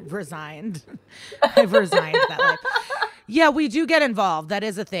resigned. I've resigned that life. Yeah, we do get involved. That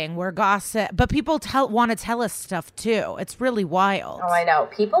is a thing. We're gossip. But people want to tell us stuff too. It's really wild. Oh, I know.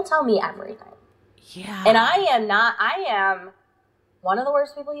 People tell me everything. Yeah. And I am one of the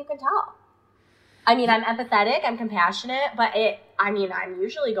worst people you can tell. I mean, I'm empathetic, I'm compassionate, but I'm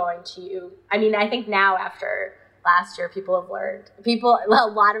usually going to, I think now after last year, people have learned. A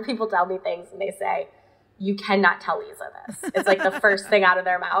lot of people tell me things and they say, you cannot tell Lisa this. It's like the first thing out of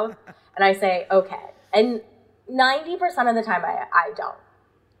their mouth. And I say, okay. And 90% of the time I don't.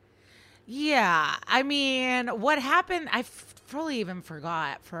 Yeah. I mean, what happened, I fully even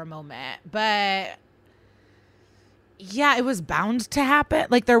forgot for a moment, but yeah, it was bound to happen.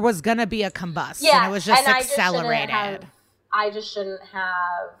 There was going to be a combust, and it was just accelerated. I just shouldn't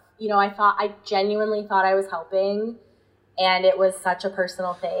have, I genuinely thought I was helping, and it was such a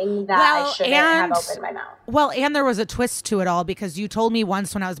personal thing that I shouldn't have opened my mouth. Well, and there was a twist to it all, because you told me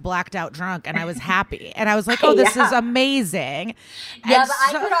once when I was blacked out drunk and I was happy, and I was like, oh, this is amazing. Yeah, but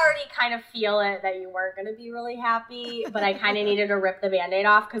I could already kind of feel it that you weren't going to be really happy, but I kind of needed to rip the Band-Aid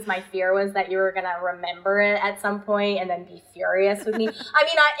off because my fear was that you were going to remember it at some point and then be furious with me.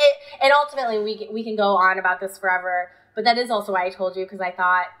 And ultimately we can go on about this forever, but that is also why I told you, because I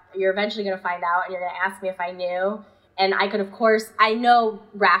thought you're eventually going to find out and you're going to ask me if I knew. And I could, of course, I know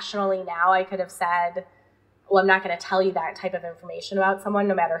rationally now I could have said, well, I'm not going to tell you that type of information about someone,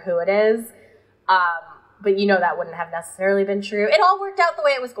 no matter who it is. But that wouldn't have necessarily been true. It all worked out the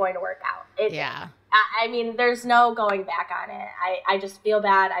way it was going to work out. There's no going back on it. I just feel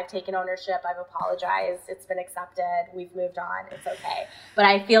bad. I've taken ownership. I've apologized. It's been accepted. We've moved on. It's okay. But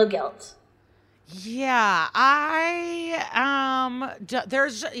I feel guilt. Yeah, I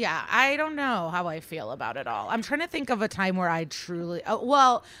don't know how I feel about it all. I'm trying to think of a time where I truly,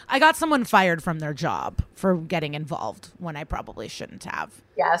 I got someone fired from their job for getting involved when I probably shouldn't have.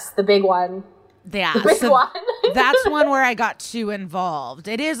 Yes, the big one. Yeah, The big one. That's one where I got too involved.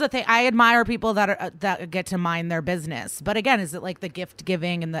 It is a thing. I admire people that get to mind their business. But again, is it like the gift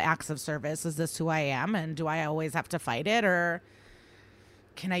giving and the acts of service? Is this who I am? And do I always have to fight it, or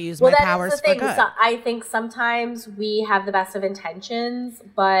can I use my powers for good? So I think sometimes we have the best of intentions,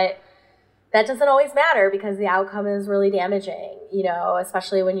 but that doesn't always matter because the outcome is really damaging,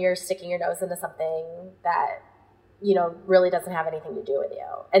 especially when you're sticking your nose into something that, really doesn't have anything to do with you.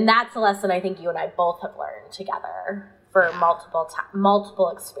 And that's a lesson I think you and I both have learned together for multiple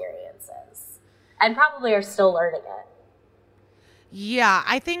experiences, and probably are still learning it. Yeah,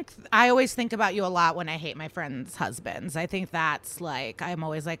 I think I always think about you a lot when I hate my friends' husbands. I think that's I'm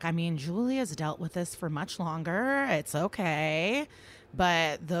always like, Julia's dealt with this for much longer. It's okay.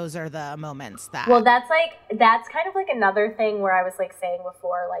 But those are the moments that... Well, that's kind of like another thing where I was like saying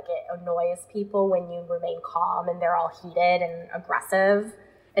before, like it annoys people when you remain calm and they're all heated and aggressive,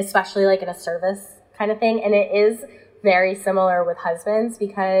 especially like in a service kind of thing. And it is very similar with husbands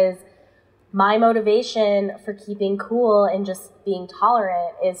because my motivation for keeping cool and just being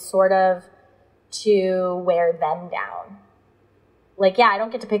tolerant is sort of to wear them down. Like, yeah, I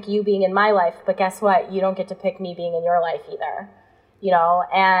don't get to pick you being in my life, but guess what? You don't get to pick me being in your life either.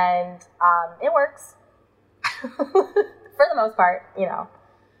 And it works for the most part,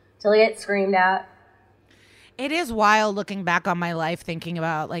 till I get screamed at. It is wild looking back on my life, thinking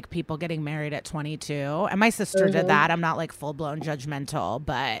about like people getting married at 22. And my sister did that. I'm not like full blown judgmental,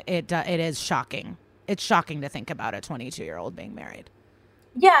 but it is shocking. It's shocking to think about a 22-year-old being married.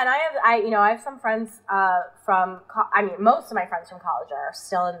 Yeah, and I have some friends most of my friends from college are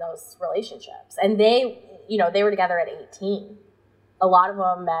still in those relationships, and they were together at 18. A lot of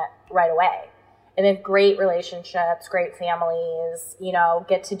them met right away, and they have great relationships, great families,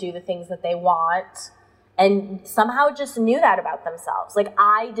 get to do the things that they want, and somehow just knew that about themselves. Like,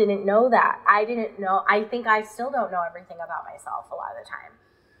 I didn't know that. I think I still don't know everything about myself a lot of the time,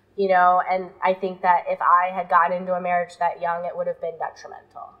 and I think that if I had gotten into a marriage that young, it would have been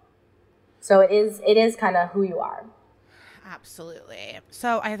detrimental. So it is kind of who you are. Absolutely.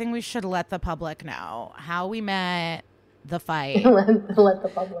 So I think we should let the public know how we met, the fight, let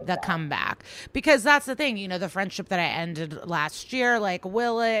the public the comeback, because that's the thing, the friendship that I ended last year, like,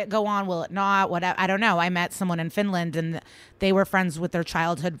 will it go on, will it not, whatever, I don't know. I met someone in Finland and they were friends with their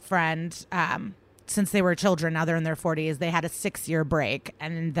childhood friend since they were children. Now they're in their 40s. They had a 6-year break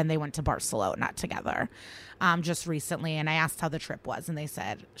and then they went to Barcelona together just recently, and I asked how the trip was, and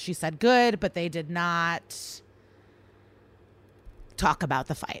she said good, but they did not talk about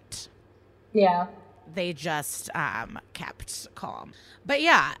the fight. Yeah. They just kept calm. But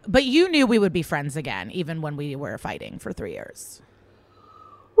you knew we would be friends again, even when we were fighting for 3 years.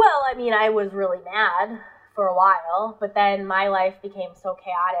 Well, I was really mad for a while, but then my life became so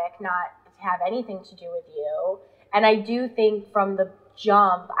chaotic not to have anything to do with you. And I do think from the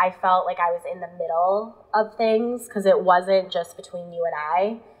jump, I felt like I was in the middle of things because it wasn't just between you and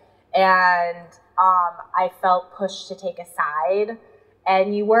I. And I felt pushed to take a side.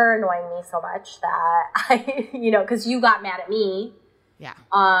 And you were annoying me so much that I, because you got mad at me. Yeah.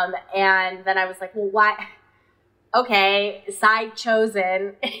 And then I was like, well, why? Okay, side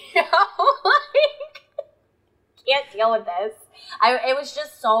chosen. Can't deal with this. It was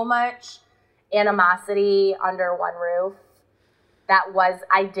just so much animosity under one roof that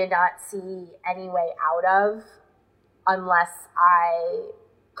I did not see any way out of unless I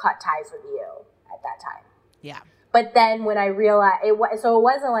cut ties with you at that time. Yeah. But then when I realized, it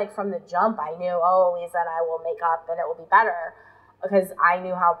wasn't like from the jump I knew, Lisa and I will make up and it will be better, because I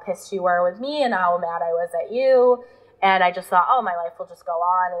knew how pissed you were with me and how mad I was at you. And I just thought, my life will just go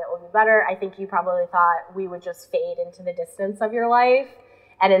on and it will be better. I think you probably thought we would just fade into the distance of your life.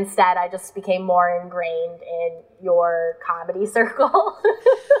 And instead, I just became more ingrained in your comedy circle.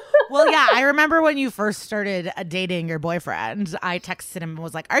 Well, yeah, I remember when you first started dating your boyfriend, I texted him and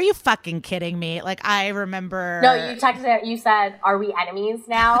was like, are you fucking kidding me? Like, I remember. No, you texted, you said, are we enemies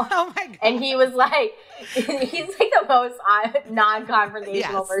now? Oh my God. And he was like, he's like the most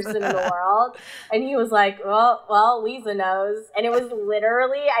non-confrontational person in the world. And he was like, well, Lisa knows. And it was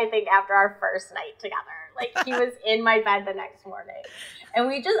literally, I think, after our first night together. Like, he was in my bed the next morning. And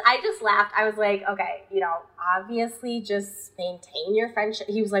I just laughed. I was like, okay, obviously just maintain your friendship.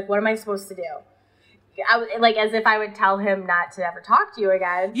 He was like, what am I supposed to do? I was like, as if I would tell him not to ever talk to you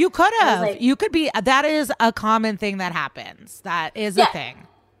again. You could have. Like, you could be. That is a common thing that happens. That is a thing.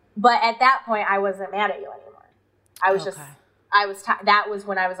 But at that point, I wasn't mad at you anymore. I was that was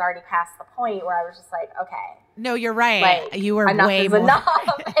when I was already past the point where I was just like, okay. No, you're right. Like, you were enough way is more. Enough.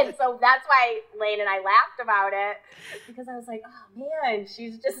 And so that's why Lane and I laughed about it, because I was like, oh man,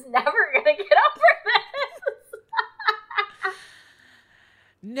 she's just never going to get over this.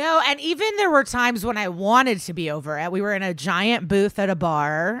 No, and even there were times when I wanted to be over it. We were in a giant booth at a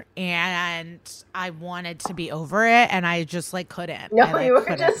bar, and I wanted to be over it, and I just like couldn't. No, you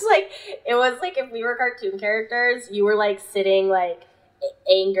were just like, it was like if we were cartoon characters, you were like sitting like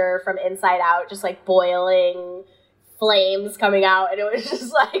anger from inside out, just like boiling flames coming out, and it was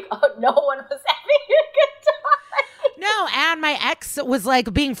just like, oh, no one was having a good time. No, and my ex was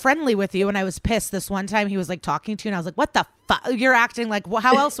like being friendly with you, and I was pissed this one time. He was like talking to you, and I was like, what the fuck? You're acting like, well,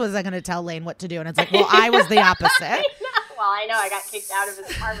 how else was I going to tell Lane what to do? And it's like, well, I was the opposite. I know. I got kicked out of his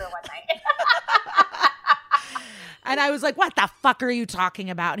apartment one night. And I was like, what the fuck are you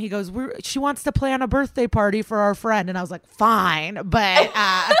talking about? And he goes, she wants to plan a birthday party for our friend. And I was like, fine. But,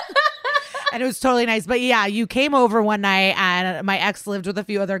 and it was totally nice. But yeah, you came over one night, and my ex lived with a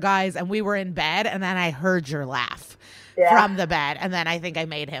few other guys, and we were in bed, and then I heard your laugh. Yeah. From the bed, and then I think I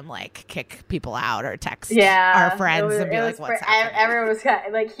made him like kick people out or text our friends and be like, "What's happening?" Everyone was kind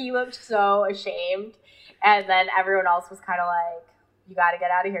of, like, he looked so ashamed, and then everyone else was kind of like, "You got to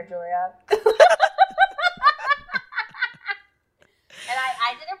get out of here, Julia." And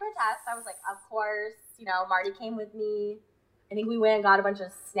I didn't protest. I was like, "Of course, Marty came with me. I think we went and got a bunch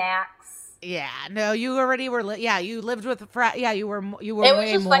of snacks." Yeah, no, you already were. You lived with you were. It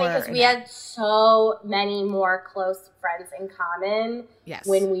was just funny because we had so many more close friends in common. Yes.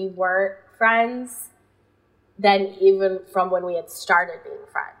 When we weren't friends, than even from when we had started being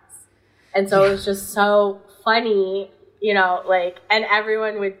friends, and so it was just so funny, and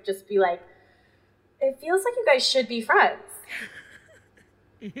everyone would just be like, "It feels like you guys should be friends,"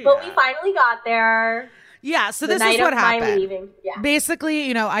 but we finally got there. Yeah, so this is what happened. Leaving. Yeah.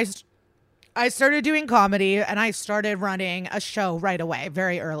 Basically, I started doing comedy, and I started running a show right away,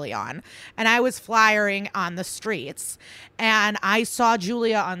 very early on. And I was flyering on the streets, and I saw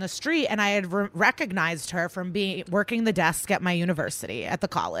Julia on the street, and I had recognized her from working the desk at my university at the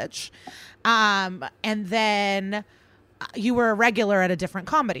college. And then you were a regular at a different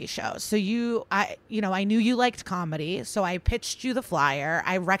comedy show. So I knew you liked comedy. So I pitched you the flyer.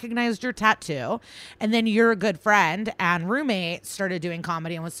 I recognized your tattoo. And then your good friend and roommate started doing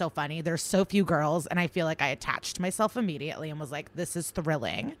comedy and was so funny. There's so few girls. And I feel like I attached myself immediately and was like, this is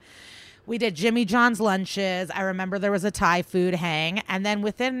thrilling. We did Jimmy John's lunches. I remember there was a Thai food hang. And then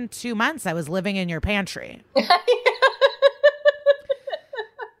within 2 months, I was living in your pantry.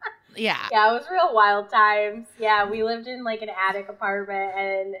 Yeah. Yeah, it was real wild times. Yeah, we lived in like an attic apartment,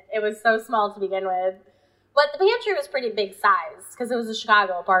 and it was so small to begin with. But the pantry was pretty big size because it was a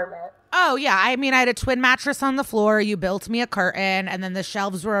Chicago apartment. Oh, yeah. I mean, I had a twin mattress on the floor. You built me a curtain, and then the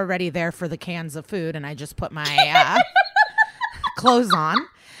shelves were already there for the cans of food, and I just put my clothes on.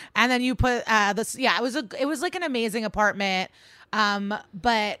 And then you put this. Yeah, it was like an amazing apartment.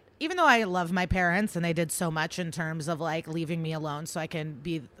 But even though I love my parents and they did so much in terms of like leaving me alone so I can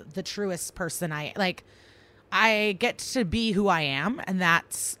be the truest person I get to be who I am, and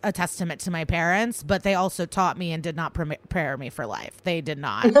that's a testament to my parents, but they also taught me and did not prepare me for life. They did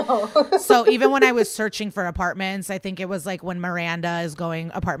not. No. So even when I was searching for apartments, I think it was like when Miranda is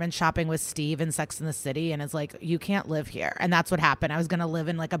going apartment shopping with Steve in Sex and the City, and it's like, you can't live here. And that's what happened. I was going to live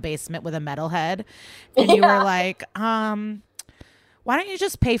in like a basement with a metalhead, and you were like, why don't you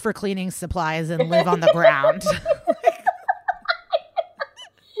just pay for cleaning supplies and live on the ground?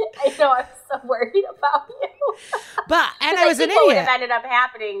 I know, I'm so worried about you. And I was an idiot. What would have ended up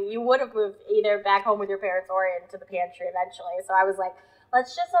happening, you would have moved either back home with your parents or into the pantry eventually. So I was like,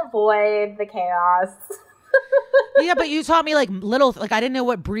 let's just avoid the chaos. Yeah, but you taught me I didn't know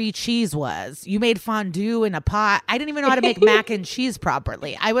what brie cheese was. You made fondue in a pot. I didn't even know how to make mac and cheese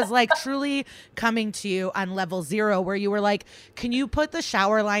properly. I was like truly coming to you on level 0 where you were like, can you put the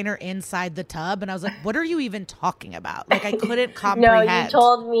shower liner inside the tub? And I was like, what are you even talking about? Like, I couldn't comprehend. No, you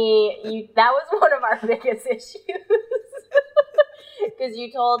told me that was one of our biggest issues. Because you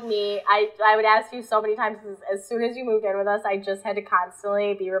told me, I would ask you so many times, as soon as you moved in with us, I just had to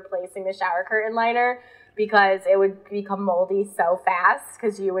constantly be replacing the shower curtain liner because it would become moldy so fast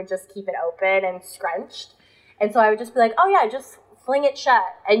because you would just keep it open and scrunched. And so I would just be like, oh yeah, just fling it shut.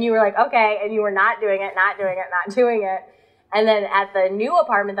 And you were like, okay. And you were not doing it. And then at the new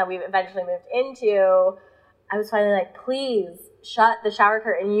apartment that we eventually moved into, I was finally like, please shut the shower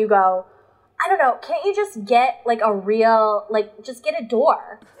curtain. And you go, I don't know, can't you just get just get a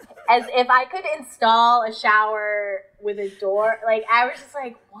door? As if I could install a shower with a door. Like, I was just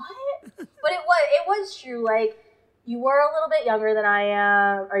like, what? But it was true. Like, you were a little bit younger than I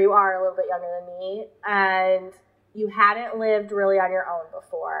am, or you are a little bit younger than me, and you hadn't lived really on your own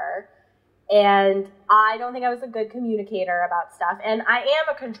before. And I don't think I was a good communicator about stuff. And I am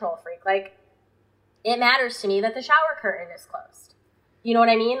a control freak. Like, it matters to me that the shower curtain is closed. You know what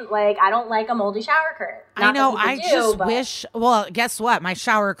I mean? Like, I don't like a moldy shower curtain. I know. I just wish. Well, guess what? My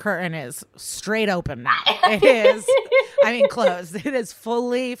shower curtain is straight open now. It is. I mean, closed. It is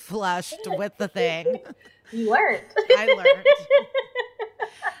fully flushed with the thing. You learned. I learned.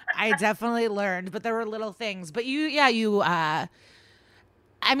 I definitely learned, but there were little things. But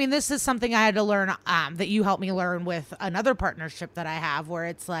I mean, this is something I had to learn that you helped me learn with another partnership that I have, where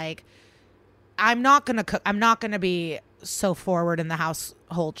it's like, I'm not going to cook. I'm not going to be so forward in the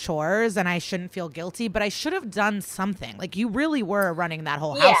household chores, and I shouldn't feel guilty, but I should have done something. Like, you really were running that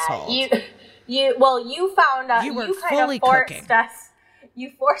whole household. You found out. You were fully cooking.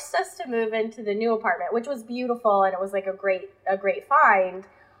 You forced us to move into the new apartment, which was beautiful, and it was like a great find.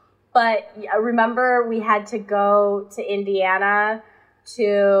 But remember, we had to go to Indiana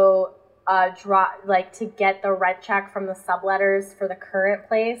to to get the rent check from the subletters for the current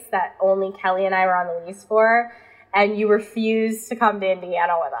place that only Kelly and I were on the lease for, and you refused to come to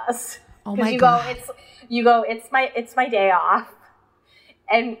Indiana with us. Oh my God. It's my day off.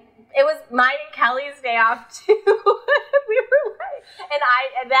 And it was mine and Kelly's day off too. We were like,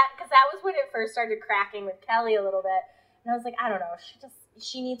 because that was when it first started cracking with Kelly a little bit. And I was like, I don't know,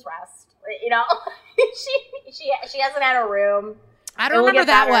 she needs rest. You know, she hasn't had a room. I don't remember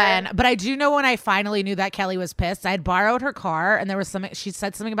that one, but I do know when I finally knew that Kelly was pissed. I had borrowed her car, and there was she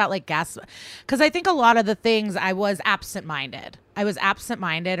said something about like gas, because I think a lot of the things I was absent-minded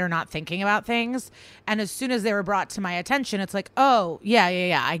or not thinking about things. And as soon as they were brought to my attention, it's like, oh,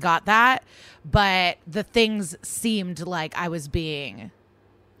 yeah, I got that. But the things seemed like I was being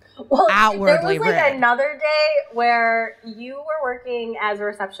outwardly rude. There was like rude. Another day where you were working as a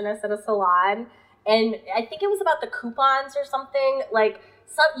receptionist at a salon, and I think it was about the coupons or something. Like,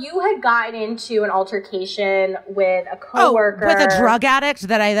 you had gotten into an altercation with a coworker. With a drug addict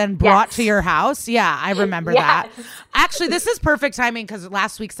that I then brought to your house. Yeah, I remember that. Actually, this is perfect timing, because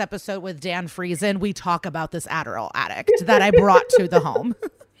last week's episode with Dan Friesen, we talk about this Adderall addict that I brought to the home.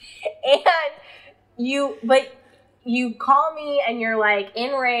 And you call me and you're like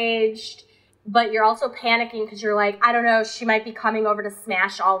enraged, but you're also panicking because you're like, I don't know, she might be coming over to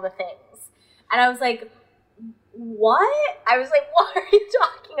smash all the things. And I was like, what? I was like, what are you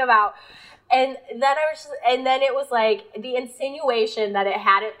talking about? And then it was like the insinuation that it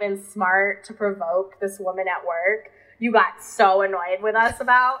hadn't been smart to provoke this woman at work. You got so annoyed with us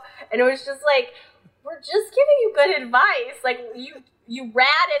about, and it was just like, we're just giving you good advice. Like, you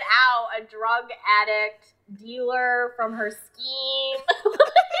ratted out a drug addict dealer from her scheme.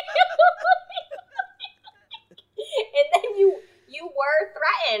 And then you were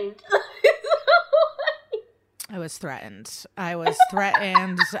threatened. I was threatened, and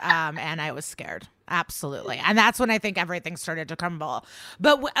I was scared. Absolutely. And that's when I think everything started to crumble.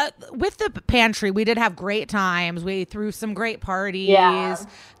 But with the pantry, we did have great times. We threw some great parties. Yeah.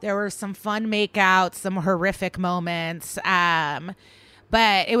 There were some fun makeouts, some horrific moments.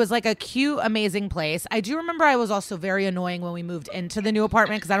 But it was like a cute, amazing place. I do remember I was also very annoying when we moved into the new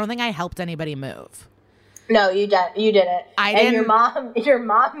apartment, because I don't think I helped anybody move. No, you didn't. You didn't. And your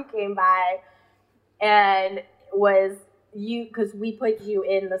mom came by and because we put you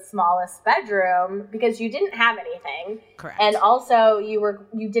in the smallest bedroom because you didn't have anything. Correct. And also you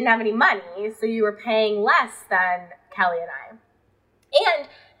didn't have any money, so you were paying less than Kelly and I. And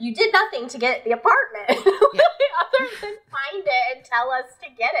you did nothing to get the apartment other than find it and tell us to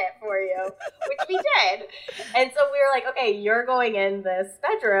get it for you, which we did. And so we were like, okay, you're going in this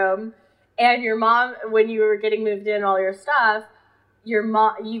bedroom, and your mom, when you were getting moved in, all your stuff,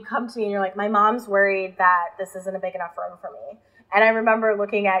 you come to me and you're like, my mom's worried that this isn't a big enough room for me. And I remember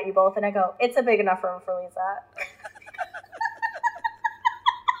looking at you both and I go, it's a big enough room for Lisa.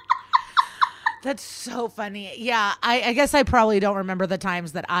 That's so funny. Yeah, I guess I probably don't remember the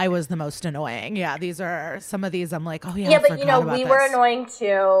times that I was the most annoying. Yeah, some of these I'm like, oh yeah, yeah, but we were annoying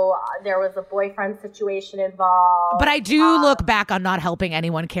too. There was a boyfriend situation involved. But I do look back on not helping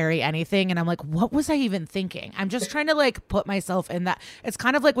anyone carry anything, and I'm like, what was I even thinking? I'm just trying to like put myself in that. It's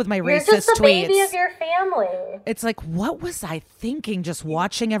kind of like with my racist tweets. You're just the baby of your family. It's like, what was I thinking? Just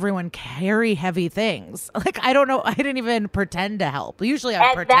watching everyone carry heavy things. Like, I don't know. I didn't even pretend to help. Usually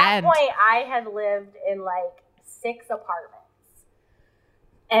I pretend. At that point, I had lived in like 6 apartments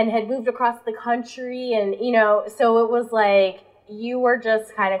and had moved across the country, and so it was like you were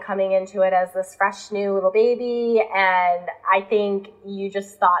just kind of coming into it as this fresh new little baby, and I think you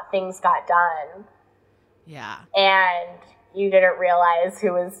just thought things got done Yeah. And you didn't realize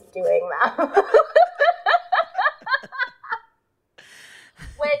who was doing them.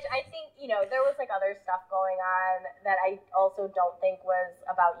 Which I think, there was like other stuff going on that I also don't think was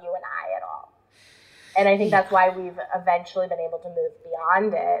about you and I at all. And I think that's why we've eventually been able to move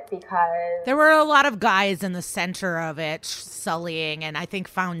beyond it, because there were a lot of guys in the center of it sullying, and I think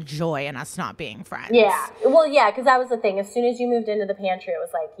found joy in us not being friends. Yeah. Well, yeah, because that was the thing. As soon as you moved into the pantry, it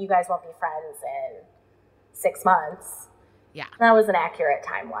was like, you guys won't be friends in 6 months. Yeah. That was an accurate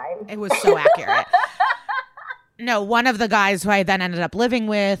timeline. It was so accurate. No, one of the guys who I then ended up living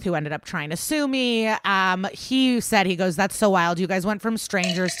with, who ended up trying to sue me, he goes, that's so wild. You guys went from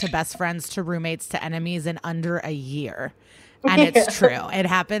strangers to best friends to roommates to enemies in under a year. And it's true. It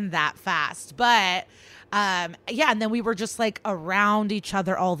happened that fast. But and then we were just like around each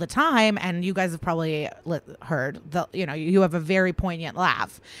other all the time. And you guys have probably heard, you have a very poignant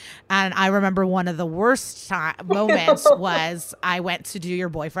laugh. And I remember one of the worst moments was I went to do your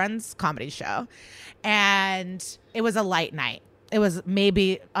boyfriend's comedy show. And it was a light night. It was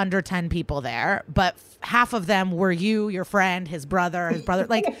maybe under 10 people there, but half of them were you, your friend, his brother,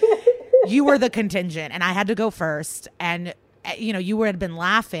 like you were the contingent, and I had to go first. And you had been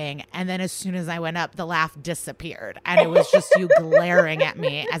laughing, and then as soon as I went up, the laugh disappeared, and it was just you glaring at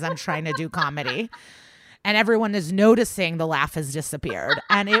me as I'm trying to do comedy, and everyone is noticing the laugh has disappeared,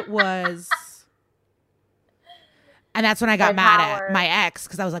 and it was. And that's when I got mad at my ex,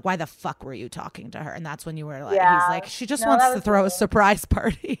 because I was like, why the fuck were you talking to her? And that's when you were like, he's like, she just wants to throw a surprise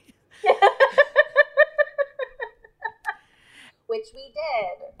party. Which we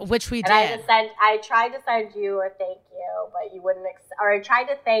did. I tried to send you a thank you, but you wouldn't, or I tried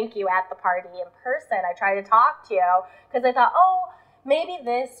to thank you at the party in person. I tried to talk to you because I thought, maybe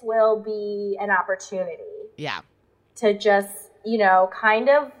this will be an opportunity. Yeah. To just, kind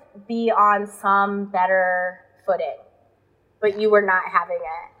of be on some better footing, but you were not having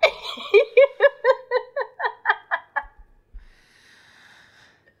it.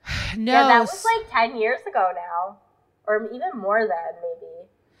 No. Yeah, that was like 10 years ago now, or even more than maybe.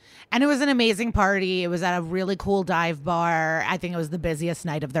 And it was an amazing party. It was at a really cool dive bar. I think it was the busiest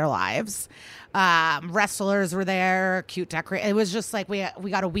night of their lives. Wrestlers were there, cute decoration. It was just like we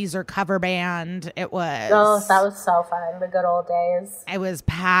got a Weezer cover band. It was. Oh, that was so fun. The good old days. It was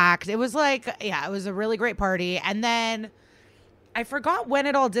packed. It was like, it was a really great party. And then I forgot when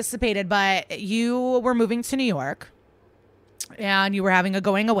it all dissipated, but you were moving to New York and you were having a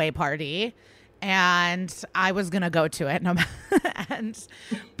going away party. And I was going to go to it.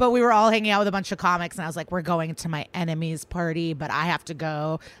 But we were all hanging out with a bunch of comics. And I was like, we're going to my enemy's party, but I have to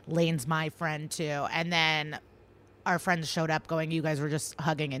go. Lane's my friend, too. And then our friends showed up going, you guys were just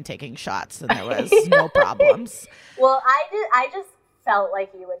hugging and taking shots. And there was no problems. Well, I just felt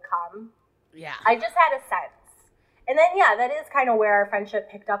like you would come. Yeah. I just had a sense. And then, that is kind of where our friendship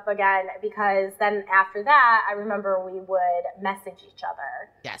picked up again, because then after that, I remember we would message each other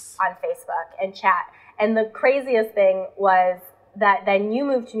on Facebook and chat. And the craziest thing was that then you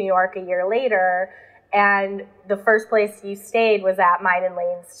moved to New York a year later, and the first place you stayed was at mine and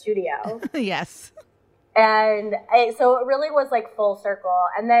Lane's studio. Yes. And so it really was like full circle.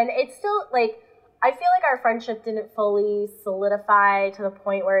 And then it's still like, I feel like our friendship didn't fully solidify to the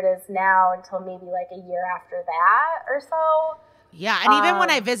point where it is now until maybe like a year after that or so. Yeah, and even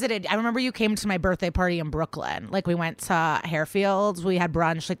when I visited, I remember you came to my birthday party in Brooklyn. Like we went to Harefields, we had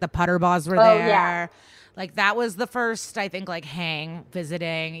brunch, like the Putter Balls were there. Yeah. Like that was the first, I think, like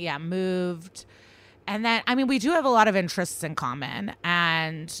visiting, moved. And then, I mean, we do have a lot of interests in common,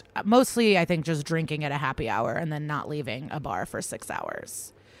 and mostly I think just drinking at a happy hour and then not leaving a bar for 6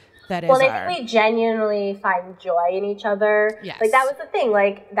 hours. I think we genuinely find joy in each other. Yes. Like, that was the thing.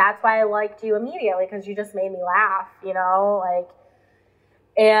 Like, that's why I liked you immediately, because you just made me laugh, like,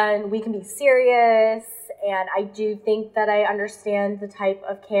 and we can be serious. And I do think that I understand the type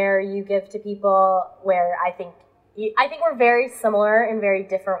of care you give to people, where I think we're very similar in very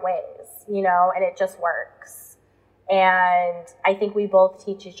different ways, and it just works. And I think we both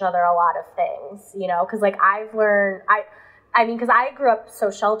teach each other a lot of things, because like I've learned, because I grew up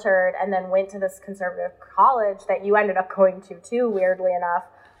so sheltered and then went to this conservative college that you ended up going to too, weirdly enough.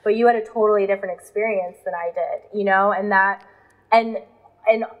 But you had a totally different experience than I did,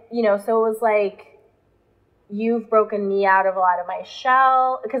 so it was like, you've broken me out of a lot of my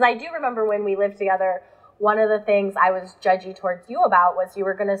shell. Because I do remember when we lived together, one of the things I was judgy towards you about was you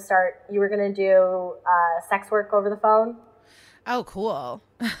were going to do sex work over the phone. Oh, cool.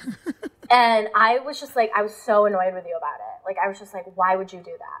 And I was just like, I was so annoyed with you about it. Like, I was just like, why would you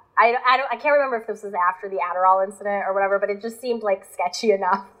do that? I can't remember if this was after the Adderall incident or whatever, but it just seemed like sketchy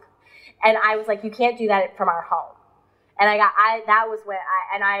enough. And I was like, you can't do that from our home. And that was when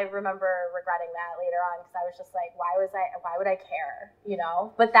I remember regretting that later on, because I was just like, why would I care, you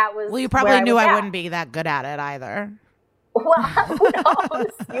know? But that was, well, you probably knew I wouldn't be that good at it either. Well, who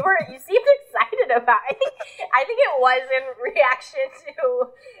knows? You seemed excited about it. I think it was in reaction to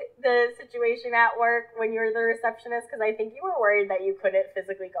the situation at work when you were the receptionist, because I think you were worried that you couldn't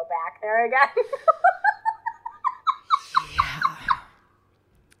physically go back there again.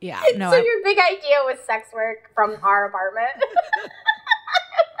 Yeah. No. So your big idea was sex work from our apartment.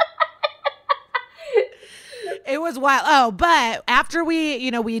 It was wild. Oh, but after we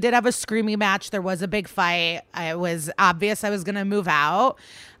did have a screaming match. There was a big fight. It was obvious I was going to move out.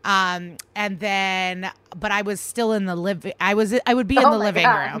 And then, but I was still in the I would be in the living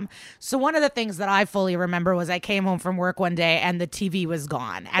room. So one of the things that I fully remember was I came home from work one day and the TV was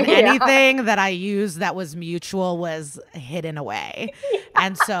gone, and anything that I used that was mutual was hidden away.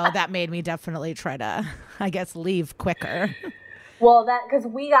 And so that made me definitely try to, I guess, leave quicker. Well, because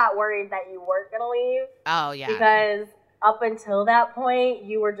we got worried that you weren't going to leave. Oh, yeah. Because up until that point,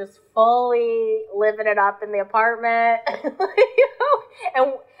 you were just fully living it up in the apartment. And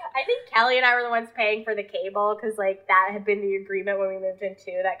I think Kelly and I were the ones paying for the cable, because like that had been the agreement when we moved in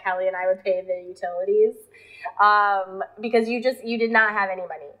too, that Kelly and I would pay the utilities, because you did not have any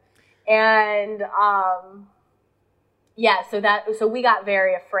money. And so we got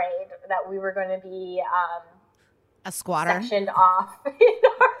very afraid that we were going to be a squatter sectioned off in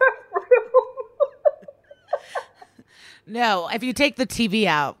our room. No, if you take the TV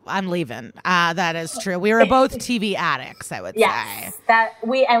out, I'm leaving. That is true. We were both TV addicts, I would say. Yes,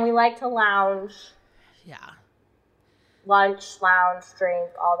 we like to lounge. Yeah. Lunch, lounge, drink,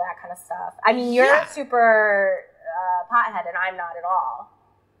 all that kind of stuff. I mean, you're super pothead, and I'm not at all.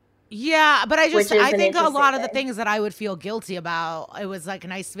 Yeah, but I think a lot of the things that I would feel guilty about, it was like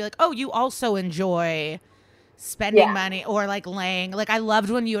nice to be like, oh, you also enjoy spending money or like laying. Like I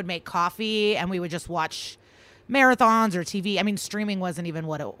loved when you would make coffee and we would just watch marathons or TV. I mean, streaming wasn't even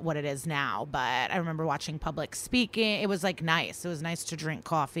what it is now, but I remember watching public speaking. It was like nice. It was nice to drink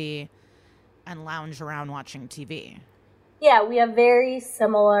coffee and lounge around watching TV. Yeah, we have very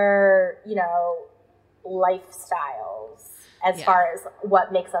similar, lifestyles as far as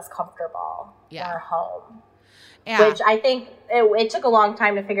what makes us comfortable in our home. Yeah. Which I think it took a long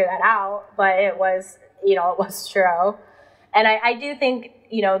time to figure that out, but it was, it was true. And I do think,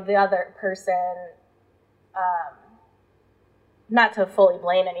 the other person, not to fully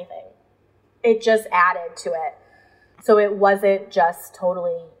blame anything, it just added to it. So it wasn't just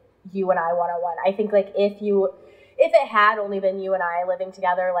totally you and I one-on-one. I think like if it had only been you and I living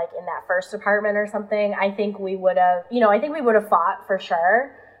together, like in that first apartment or something, I think we would have, fought for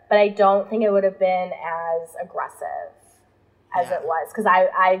sure, but I don't think it would have been as aggressive as it was. Cause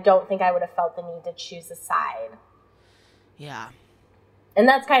I don't think I would have felt the need to choose a side. Yeah. And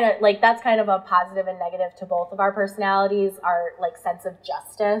that's kind of a positive and negative to both of our personalities, our like sense of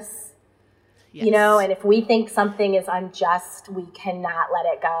justice, and if we think something is unjust, we cannot let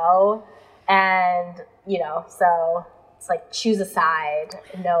it go. And, so it's like choose a side,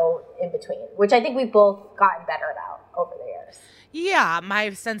 no in between, which I think we've both gotten better about over the years. Yeah, my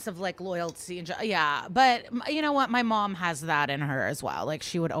sense of like loyalty and but you know what? My mom has that in her as well. Like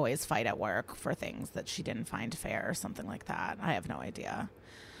she would always fight at work for things that she didn't find fair or something like that. I have no idea.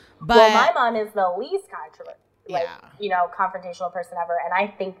 But my mom is the least confrontational person ever, and I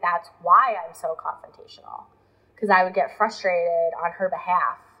think that's why I'm so confrontational, because I would get frustrated on her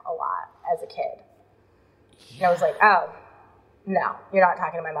behalf a lot as a kid. Yeah. And I was like, oh, no, you're not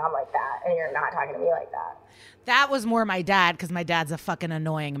talking to my mom like that, and you're not talking to me like that. That was more my dad, because my dad's a fucking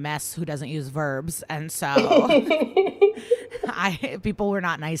annoying mess who doesn't use verbs. And so people were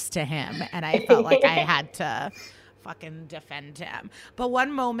not nice to him. And I felt like I had to fucking defend him. But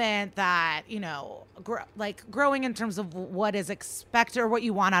one moment that, growing in terms of what is expected or what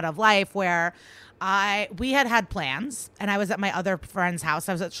you want out of life, where we had plans, and I was at my other friend's house.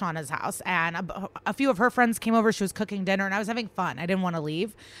 I was at Shauna's house, and a few of her friends came over. She was cooking dinner, and I was having fun. I didn't want to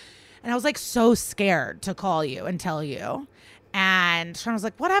leave. And I was like so scared to call you and tell you. And Sean was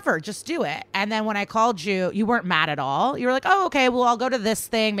like, whatever, just do it. And then when I called you, you weren't mad at all. You were like, oh, okay, well, I'll go to this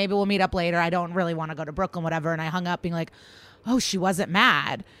thing. Maybe we'll meet up later. I don't really want to go to Brooklyn, whatever. And I hung up being like, oh, she wasn't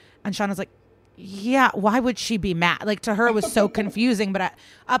mad. And Sean was like, yeah, why would she be mad? Like to her, it was so confusing. But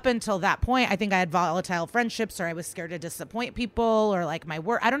up until that point, I think I had volatile friendships, or I was scared to disappoint people, or like my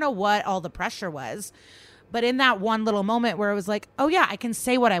work. I don't know what all the pressure was. But in that one little moment where it was like, oh, yeah, I can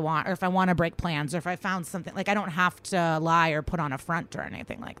say what I want, or if I want to break plans, or if I found something, like I don't have to lie or put on a front or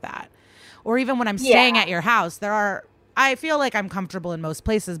anything like that. Or even when I'm staying at your house, there are I feel like I'm comfortable in most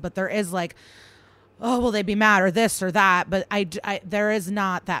places, but there is like, oh, will they be mad or this or that? But there is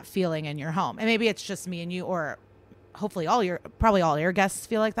not that feeling in your home. And maybe it's just me and you, or hopefully probably all your guests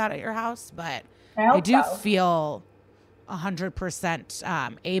feel like that at your house. But I do feel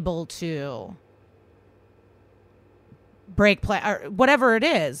 100% able to break play or whatever it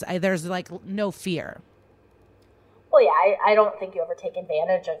is. There's like no fear. Well, yeah, I don't think you ever take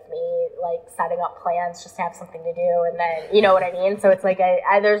advantage of me, like, setting up plans just to have something to do, and then, you know what I mean? So it's like,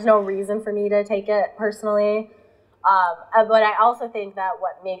 there's no reason for me to take it personally. But I also think that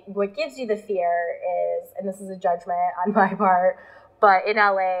what gives you the fear is, and this is a judgment on my part, but in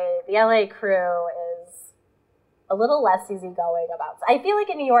LA, the LA crew is a little less easygoing about. I feel like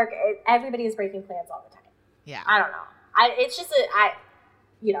in New York, everybody is breaking plans all the time. Yeah. I don't know. It's just,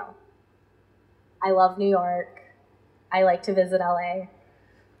 I love New York. I like to visit LA,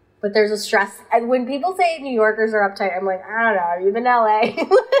 but there's a stress. And when people say New Yorkers are uptight, I'm like, I don't know. Have you been to LA?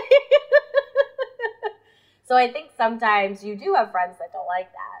 So I think sometimes you do have friends that don't like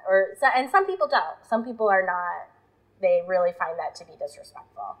that, and some people don't. Some people are not. They really find that to be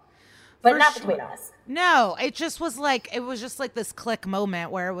disrespectful, but not between us. No, it was just like this click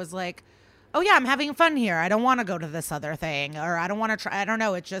moment where it was like, oh yeah, I'm having fun here. I don't want to go to this other thing, or I don't want to try. I don't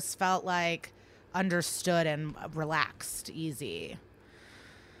know. It just felt like understood and relaxed, easy,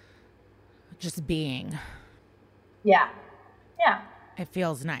 just being. Yeah It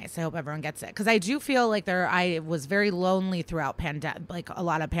feels nice. I hope everyone gets it, because I do feel like I was very lonely throughout like a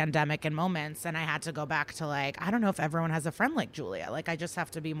lot of pandemic and moments, and I had to go back to like, I don't know if everyone has a friend like Julia. Like, I just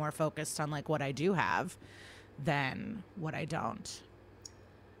have to be more focused on like what I do have than what I don't.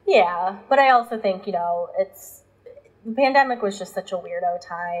 Yeah, but I also think, the pandemic was just such a weirdo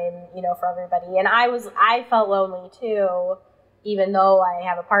time, for everybody. And I felt lonely too, even though I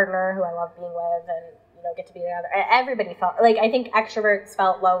have a partner who I love being with and, get to be together. Everybody felt like, I think extroverts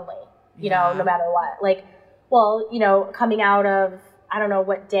felt lonely, no matter what. Like, well, coming out of, I don't know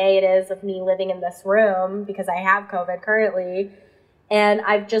what day it is of me living in this room because I have COVID currently. And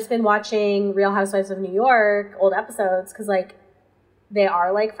I've just been watching Real Housewives of New York, old episodes, because like they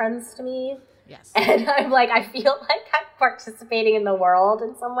are like friends to me. Yes. And I'm like, I feel like I'm participating in the world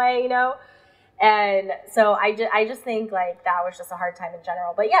in some way, And so I just think like that was just a hard time in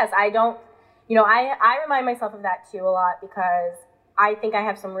general. But yes, I don't, I remind myself of that too a lot, because I think I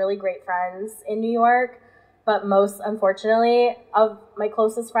have some really great friends in New York, but most unfortunately of my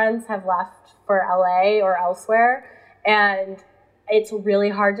closest friends have left for LA or elsewhere. And it's really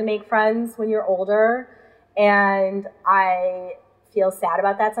hard to make friends when you're older. And I feel sad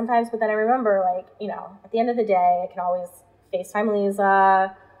about that sometimes, but then I remember, like, at the end of the day, I can always FaceTime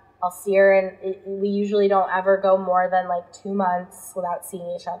Lisa. I'll see her, and we usually don't ever go more than like 2 months without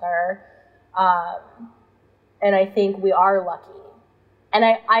seeing each other. And I think we are lucky. And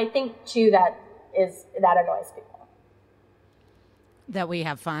I think too that annoys people. That we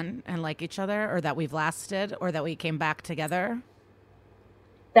have fun and like each other, or that we've lasted, or that we came back together.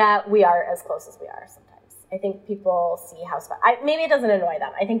 That we are as close as we are sometimes. I think people see how maybe it doesn't annoy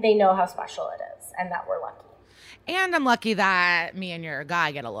them. I think they know how special it is, and that we're lucky. And I'm lucky that me and your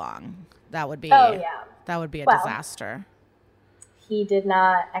guy get along. That would be that would be a disaster. He did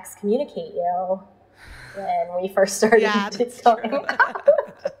not excommunicate you when we first started going out.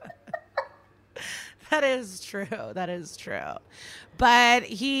 That is true. But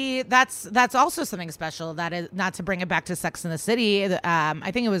that's also something special. That is, not to bring it back to Sex and the City.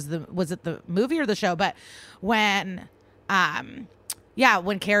 I think it was the movie or the show, but when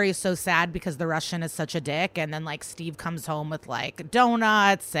Carrie is so sad because the Russian is such a dick, and then like Steve comes home with like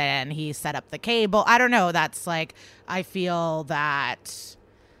donuts and he set up the cable. I don't know. That's like, I feel that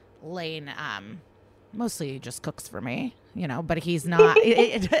Lane mostly just cooks for me, but he's not.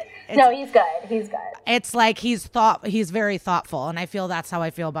 No, he's good. It's like he's very thoughtful, and I feel that's how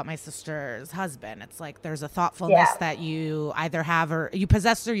I feel about my sister's husband. It's like there's a thoughtfulness that you either have or you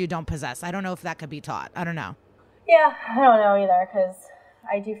possess or you don't possess. I don't know if that could be taught. I don't know. Yeah, I don't know either, because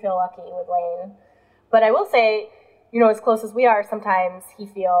I do feel lucky with Lane. But I will say, as close as we are, sometimes he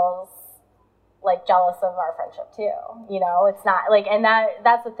feels like jealous of our friendship too. It's not like, and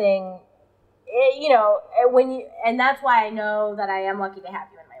that's the thing. And that's why I know that I am lucky to have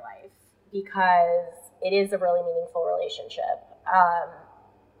you in my life, because it is a really meaningful relationship.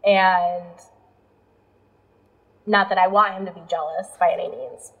 And not that I want him to be jealous by any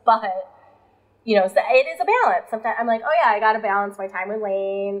means, but so it is a balance. Sometimes I'm like, oh yeah, I got to balance my time with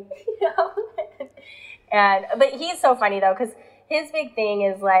Lane, but he's so funny though, because his big thing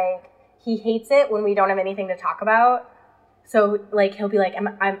is like, he hates it when we don't have anything to talk about. So like, he'll be like,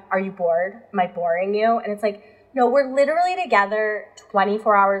 are you bored? Am I boring you? And it's like, No, we're literally together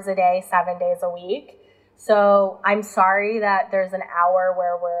 24 hours a day, 7 days a week. So I'm sorry that there's an hour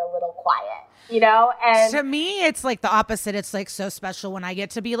where we're a little quiet, you know? And to me, it's like the opposite. It's like so special when I get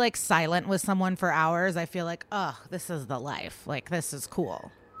to be like silent with someone for hours. I feel like, oh, this is the life. Like, this is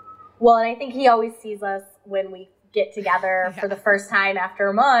cool. well, and I think he always sees us when we get together for the first time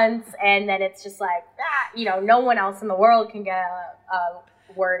after months. And then it's just like, you know, no one else in the world can get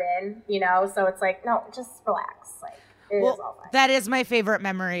a word in, you know? So it's like, no, just relax. Like, it is all fine. That is my favorite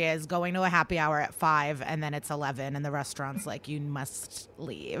memory, is going to a happy hour at 5 and then it's 11 and the restaurant's like, you must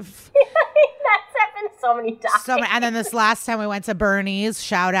leave. That's happened so many times. And then this last time we went to Bernie's,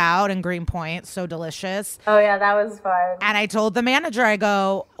 shout out, in Greenpoint, so delicious. Oh yeah, that was fun. And I told the manager, I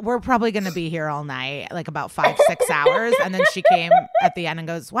go, we're probably going to be here all night, like about 5-6 hours. And then she came at the end and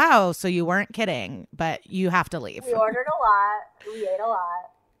goes, wow, so you weren't kidding, but you have to leave. We ordered a lot. We ate a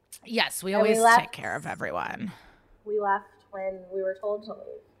lot. Yes, we always take care of everyone. We left when we were told to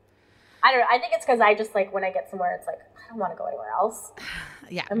leave. I don't know. I think it's because I just, like, when I get somewhere, it's like, I don't want to go anywhere else.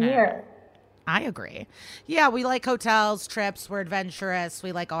 Yeah. I'm here. I agree. Yeah, we like hotels, trips. We're adventurous.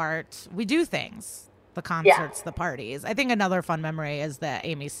 We like art. We do things. The concerts, the parties. I think another fun memory is the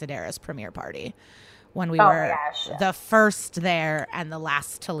Amy Sedaris premiere party, when we were the first there and the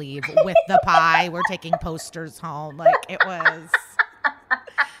last to leave with the pie. We're taking posters home. Like, it was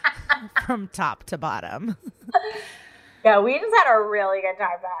from top to bottom. Yeah, we just had a really good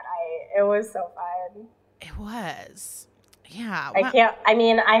time that night. It was so fun. It was. Yeah.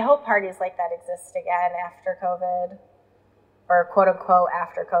 I hope parties like that exist again after COVID, or quote unquote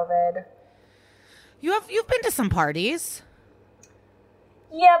after COVID. You've been to some parties.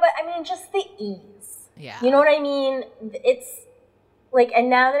 Yeah, but I mean, just the ease. Yeah. You know what I mean? It's like, and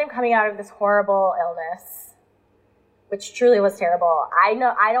now that I'm coming out of this horrible illness, which truly was terrible, I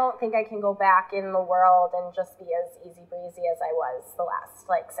don't think I can go back in the world and just be as easy breezy as I was the last,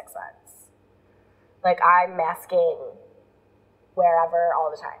 like, 6 months. Like, I'm masking wherever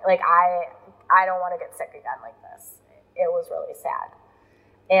all the time. Like, I don't want to get sick again like this. It was really sad.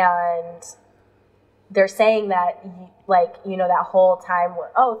 And they're saying that, like, you know, that whole time,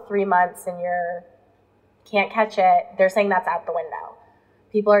 3 months and you can't catch it, they're saying that's out the window.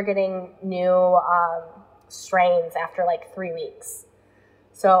 People are getting new strains after like 3 weeks.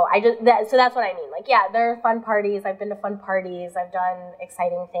 So that's what I mean. Like, yeah, there are fun parties. I've been to fun parties. I've done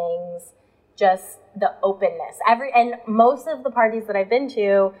exciting things. Just the openness. And most of the parties that I've been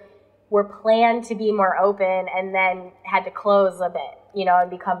to were planned to be more open and then had to close a bit, you know,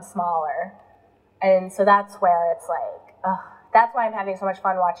 and become smaller. And so that's where it's like, that's why I'm having so much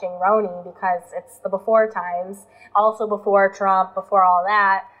fun watching Roni, because it's the before times, also before Trump, before all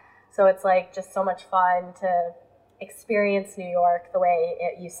that. So it's like just so much fun to experience New York the way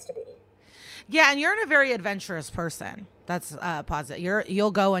it used to be. Yeah, and you're a very adventurous person. That's positive.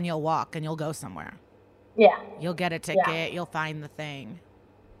 You'll go and you'll walk and you'll go somewhere. Yeah. You'll get a ticket. You'll find the thing.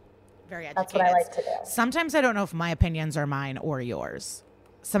 Very educated. That's what I like to do. Sometimes I don't know if my opinions are mine or yours.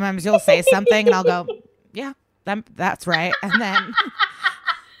 Sometimes you'll say something and I'll go, yeah, that's right. And then...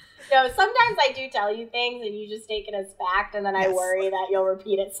 No, sometimes I do tell you things and you just take it as fact, and then I worry that you'll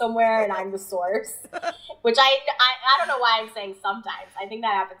repeat it somewhere and I'm the source. Which I don't know why I'm saying sometimes. I think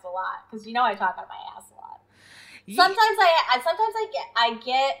that happens a lot because, you know, I talk out my ass a lot. Sometimes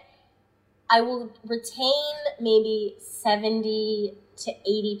I will retain maybe 70 to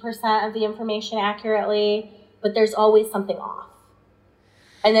 80% of the information accurately, but there's always something off.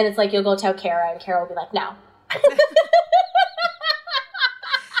 And then it's like, you'll go tell Kara and Kara will be like, no.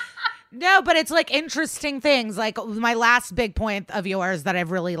 No, but it's like interesting things. Like, my last big point of yours that I've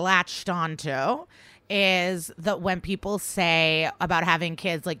really latched onto is that when people say about having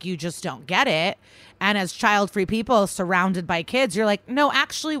kids, like, you just don't get it. And as child-free people surrounded by kids, you're like, no,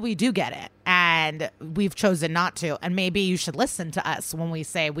 actually, we do get it. And we've chosen not to. And maybe you should listen to us when we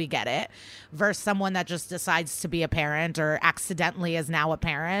say we get it, versus someone that just decides to be a parent or accidentally is now a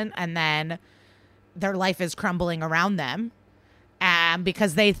parent and then their life is crumbling around them.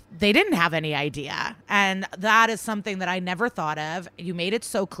 Because they didn't have any idea. And that is something that I never thought of. You made it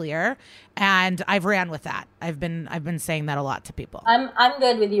so clear, and I've ran with that. I've been saying that a lot to people. I'm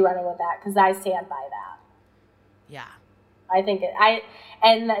good with you running with that because I stand by that. Yeah. I think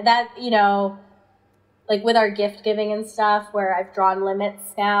that, you know, like with our gift giving and stuff, where I've drawn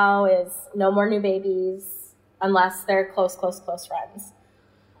limits now is no more new babies unless they're close friends.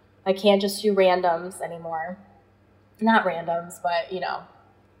 I can't just do randoms anymore. Not randoms, but, you know,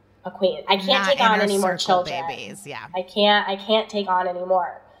 acquaintance. I can't take on any more children. Babies, yeah. I can't take on any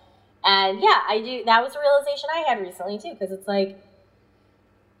more. And yeah, I do. That was a realization I had recently too, because it's like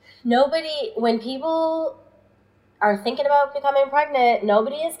when people are thinking about becoming pregnant,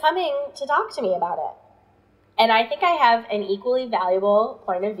 nobody is coming to talk to me about it. And I think I have an equally valuable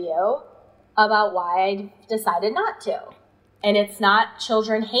point of view about why I decided not to. And it's not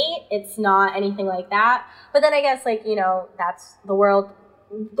children hate. It's not anything like that. But then I guess, like, you know, that's the world.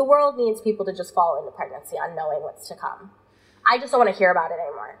 The world needs people to just fall into pregnancy unknowing what's to come. I just don't want to hear about it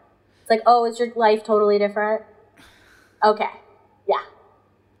anymore. It's like, oh, is your life totally different? Okay. Yeah.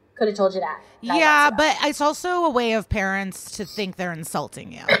 Could have told you that. Yeah, but it's also a way of parents to think they're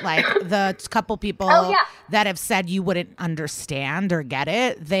insulting you. Like the couple people that have said you wouldn't understand or get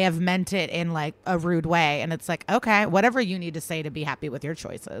it, they have meant it in like a rude way. And it's like, okay, whatever you need to say to be happy with your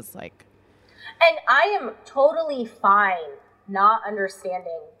choices. Like, and I am totally fine not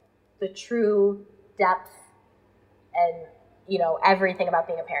understanding the true depth and, you know, everything about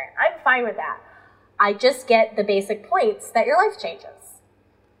being a parent. I'm fine with that. I just get the basic points that your life changes.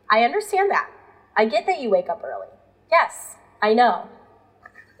 I understand that. I get that you wake up early. Yes, I know.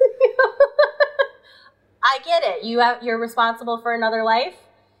 I get it. You're responsible for another life.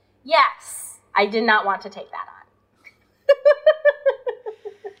 Yes, I did not want to take that on.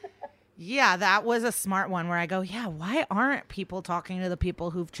 Yeah, that was a smart one where I go, yeah, why aren't people talking to the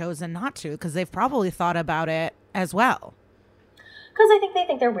people who've chosen not to? Because they've probably thought about it as well. Because I think they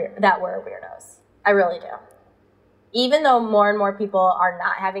think they're weird, that we're weirdos. I really do. Even though more and more people are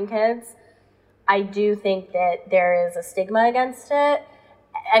not having kids, I do think that there is a stigma against it.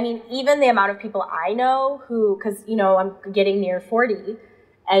 I mean, even the amount of people I know who, because, you know, I'm getting near 40,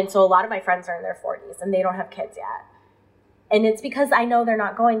 and so a lot of my friends are in their 40s, and they don't have kids yet. And it's because I know they're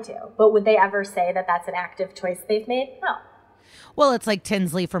not going to. But would they ever say that that's an active choice they've made? No. Well, it's like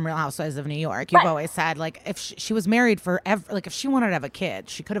Tinsley from Real Housewives of New York. You've always said, like, if she was married forever, like, if she wanted to have a kid,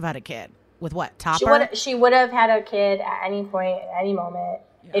 she could have had a kid. With what, Topper? She would have had a kid at any point, at any moment,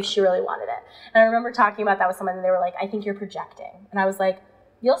 if she really wanted it. And I remember talking about that with someone, and they were like, I think you're projecting. And I was like,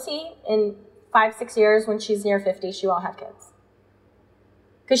 you'll see in 5-6 years when she's near 50, she won't have kids.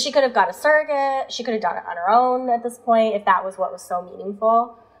 Because she could have got a surrogate. She could have done it on her own at this point if that was what was so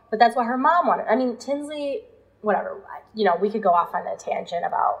meaningful. But that's what her mom wanted. I mean, Tinsley, whatever. You know, we could go off on a tangent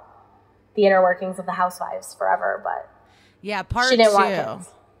about the inner workings of the housewives forever, but yeah, part she didn't two. want kids.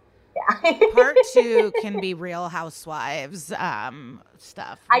 Yeah. Part 2 can be Real Housewives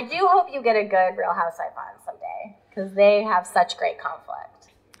stuff. I do hope you get a good Real Housewife on someday because they have such great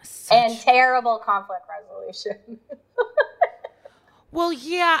conflict and terrible conflict resolution. Well,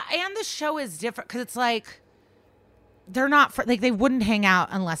 yeah, and the show is different because it's like they're not like they wouldn't hang out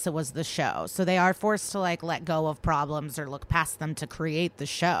unless it was the show. So they are forced to like let go of problems or look past them to create the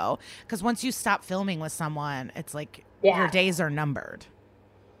show. Because once you stop filming with someone, it's like your days are numbered.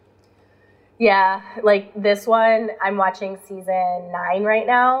 Yeah, like this one, I'm watching season 9 right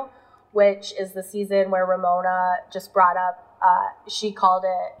now, which is the season where Ramona just brought up, she called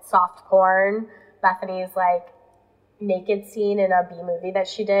it soft porn, Bethany's like naked scene in a B movie that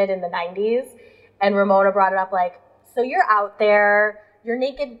she did in the 90s. And Ramona brought it up like, so you're out there, your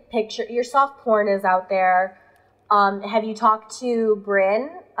naked picture, your soft porn is out there. Have you talked to Brynn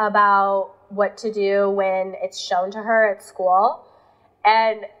about what to do when it's shown to her at school?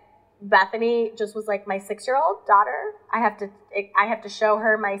 And Bethany just was like, my 6-year-old daughter, I have to show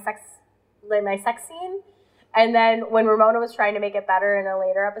her my sex scene. And then when Ramona was trying to make it better in a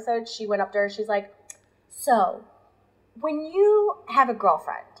later episode, she went up to her, she's like, so when you have a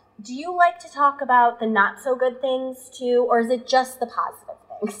girlfriend, do you like to talk about the not so good things too, or is it just the positive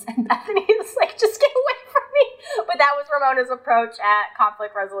things? And Bethany was like, just get away from me. But that was Ramona's approach at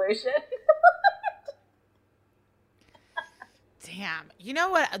conflict resolution. Damn. You know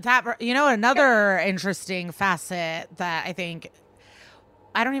what? Another interesting facet that I think,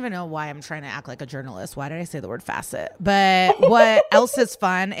 I don't even know why I'm trying to act like a journalist. Why did I say the word facet? But what else is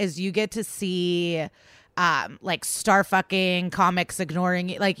fun is you get to see like star fucking, comics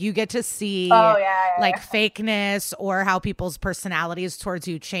ignoring, like you get to see like fakeness or how people's personalities towards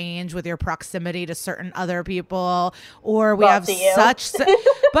you change with your proximity to certain other people. Or we have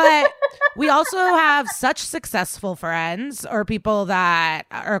but we also have such successful friends or people that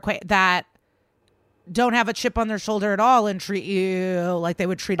that don't have a chip on their shoulder at all and treat you like they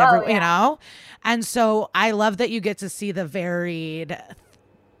would treat everyone, you know? And so I love that you get to see the varied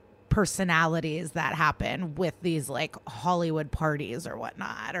personalities that happen with these like Hollywood parties or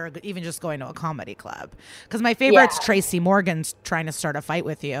whatnot, or even just going to a comedy club. Because my favorite's Tracy Morgan's trying to start a fight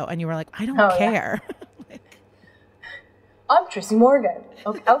with you, and you were like, I don't care. I'm Tracy Morgan.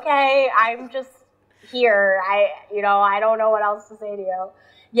 Okay, I'm just here. I don't know what else to say to you.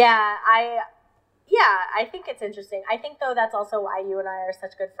 I think it's interesting. I think though that's also why you and I are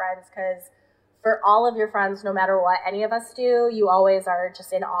such good friends, because for all of your friends, no matter what any of us do, you always are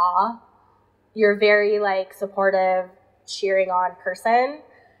just in awe. You're very like supportive, cheering on person.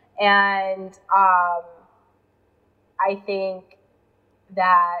 And I think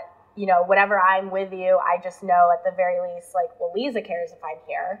that, you know, whenever I'm with you, I just know at the very least, like, well, Lisa cares if I'm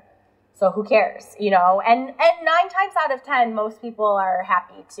here. So who cares, you know? And 9 times out of 10, most people are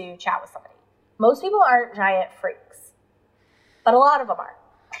happy to chat with somebody. Most people aren't giant freaks, but a lot of them are.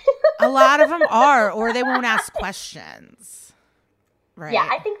 A lot of them are, or they won't ask questions. Right. Yeah,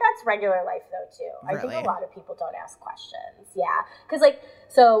 I think that's regular life though too. Really? I think a lot of people don't ask questions. Yeah, because like,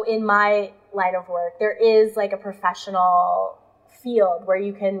 so in my line of work, there is like a professional field where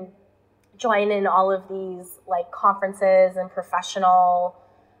you can join in all of these like conferences and professional,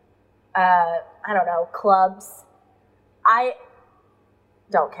 I don't know, clubs. I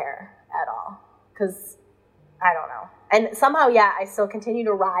don't care at all because I don't know. And somehow, yeah, I still continue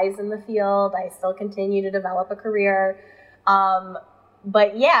to rise in the field. I still continue to develop a career.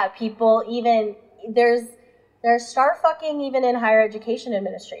 But yeah, people even, there's star fucking even in higher education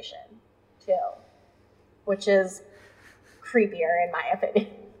administration too, which is creepier in my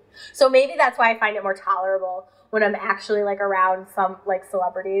opinion. So maybe that's why I find it more tolerable when I'm actually like around some like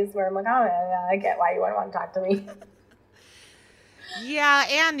celebrities where I'm like, oh yeah, I get why you wouldn't want to talk to me. Yeah,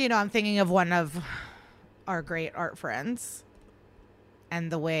 and you know, I'm thinking of one of our great art friends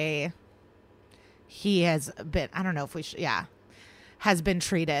and the way he has been, I don't know if we should, has been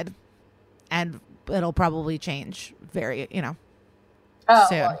treated, and it'll probably change very, you know,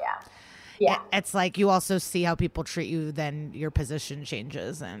 soon. Well, yeah. It's like you also see how people treat you, then your position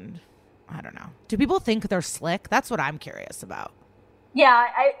changes, and I don't know. Do people think they're slick? That's what I'm curious about. Yeah,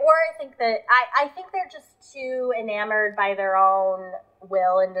 I think they're just too enamored by their own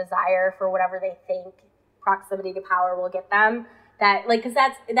will and desire for whatever they think proximity to power will get them. That like, because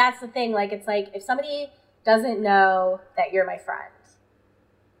that's the thing. Like, it's like if somebody doesn't know that you're my friend,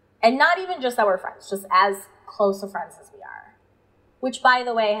 and not even just that we're friends, just as close of friends as we are, which by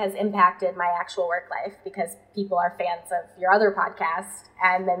the way has impacted my actual work life because people are fans of your other podcast,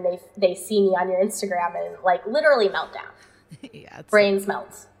 and then they see me on your Instagram and like literally melt down. Yeah, brains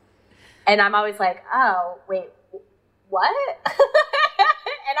melt. And I'm always like, oh, wait, what?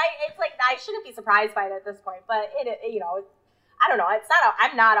 And it's like, I shouldn't be surprised by it at this point, but it you know, I don't know.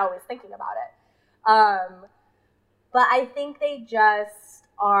 I'm not always thinking about it. But I think they just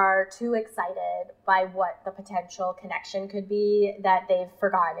are too excited by what the potential connection could be that they've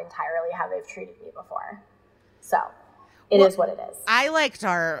forgotten entirely how they've treated me before. So it is what it is. I liked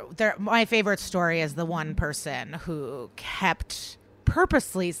my favorite story is the one person who kept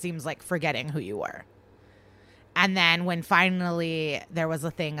purposely seems like forgetting who you were. And then when finally there was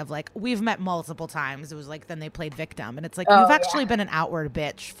a thing of like, we've met multiple times, it was like, then they played victim. And it's like, you've actually been an outward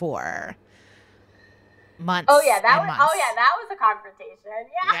bitch for months. Oh yeah, that was a confrontation.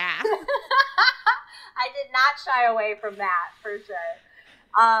 Yeah. I did not shy away from that for sure.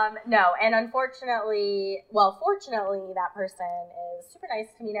 No, and fortunately, that person is super nice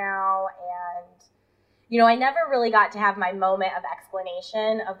to me now, and you know, I never really got to have my moment of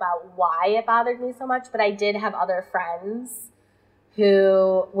explanation about why it bothered me so much, but I did have other friends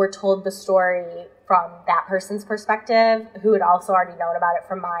who were told the story from that person's perspective, who had also already known about it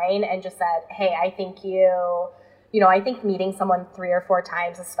from mine, and just said, hey, I think I think meeting someone 3 or 4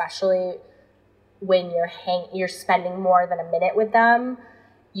 times, especially when you're spending more than a minute with them,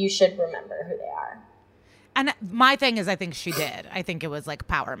 you should remember who they are. And my thing is, I think she did. I think it was like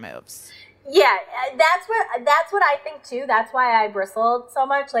power moves. Yeah, that's what I think too. That's why I bristled so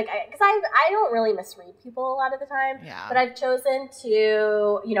much, like, because I don't really misread people a lot of the time. Yeah. But I've chosen to,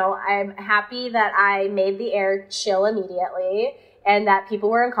 you know, I'm happy that I made the air chill immediately, and that people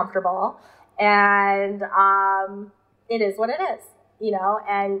were uncomfortable, and it is what it is, you know.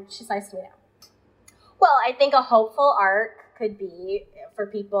 And she's nice to me now. Well, I think a hopeful arc could be for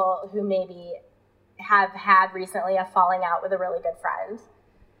people who maybe have had recently a falling out with a really good friend.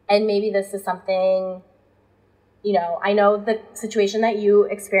 And maybe this is something, you know, I know the situation that you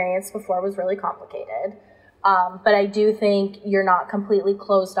experienced before was really complicated. But I do think you're not completely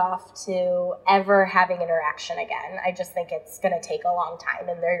closed off to ever having interaction again. I just think it's going to take a long time,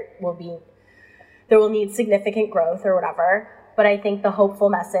 and there will need significant growth or whatever. But I think the hopeful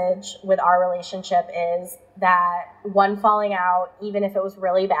message with our relationship is that one falling out, even if it was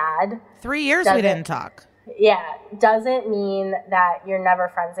really bad. 3 years we didn't talk. Yeah, doesn't mean that you're never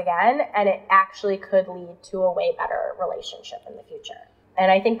friends again, and it actually could lead to a way better relationship in the future.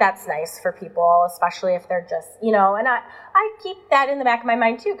 And I think that's nice for people, especially if they're just, you know, and I keep that in the back of my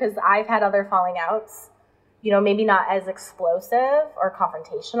mind too, because I've had other falling outs, you know, maybe not as explosive or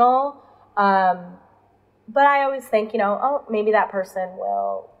confrontational, But I always think, oh, maybe that person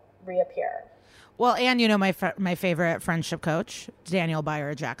will reappear. Well, and my favorite friendship coach, Danielle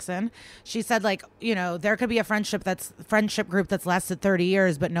Byer Jackson, she said, like, there could be a friendship group that's lasted 30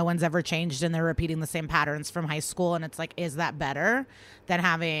 years, but no one's ever changed and they're repeating the same patterns from high school. And it's like, is that better than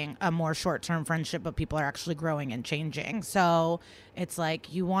having a more short-term friendship, but people are actually growing and changing? So it's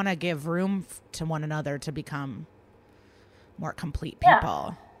like, you want to give room to one another to become more complete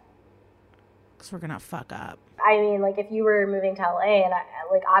people. Because we're going to fuck up. I mean, like, if you were moving to LA, and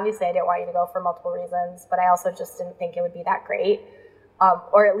obviously I didn't want you to go for multiple reasons, but I also just didn't think it would be that great.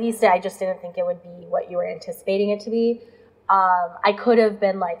 Or at least I just didn't think it would be what you were anticipating it to be. I could have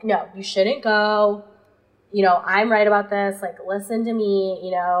been like, no, you shouldn't go. I'm right about this. Like, listen to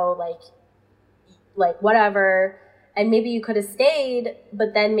me, like whatever. And maybe you could have stayed,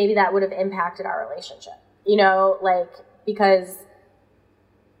 but then maybe that would have impacted our relationship, because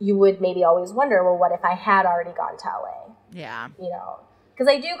you would maybe always wonder, well, what if I had already gone to LA? Yeah. Because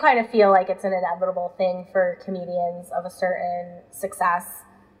I do kind of feel like it's an inevitable thing for comedians of a certain success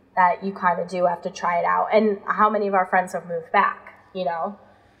that you kind of do have to try it out. And how many of our friends have moved back,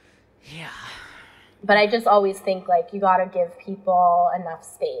 Yeah. But I just always think, like, you got to give people enough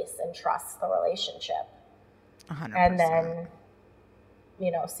space and trust the relationship. 100%. And then,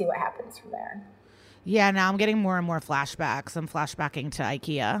 see what happens from there. Yeah, now I'm getting more and more flashbacks. I'm flashbacking to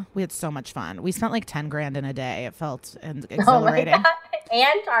IKEA. We had so much fun. We spent like 10 grand in a day. It felt exhilarating. Oh my God.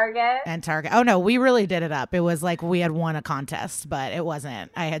 And Target. Oh no, we really did it up. It was like we had won a contest, but it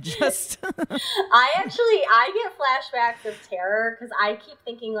wasn't. I had just I get flashbacks of terror because I keep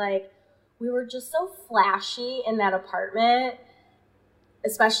thinking, like, we were just so flashy in that apartment,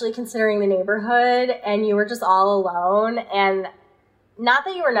 especially considering the neighborhood, and you were just all alone. And not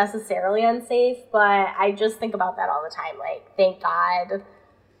that you were necessarily unsafe, but I just think about that all the time. Like, thank God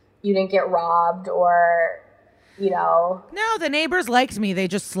you didn't get robbed or, No, the neighbors liked me. They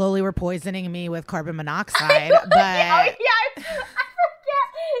just slowly were poisoning me with carbon monoxide. But I forget.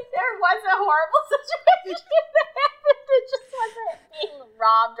 There was a horrible situation that happened. It just wasn't being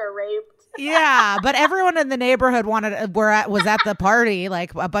robbed or raped. Yeah, but everyone in the neighborhood was at the party.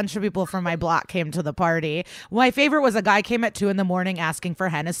 Like, a bunch of people from my block came to the party. My favorite was a guy came at 2 a.m. asking for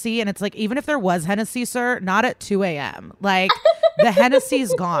Hennessy, and it's like, even if there was Hennessy, sir, not at 2 a.m. Like, the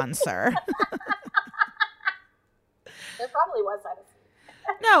Hennessy's gone, sir. There probably was Hennessy.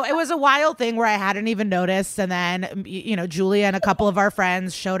 No, it was a wild thing where I hadn't even noticed. And then, Julia and a couple of our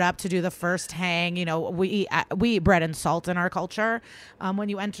friends showed up to do the first hang. We eat bread and salt in our culture when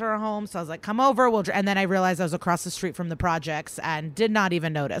you enter a home. So I was like, come over. And then I realized I was across the street from the projects and did not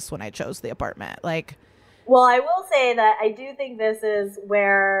even notice when I chose the apartment. Well, I will say that I do think this is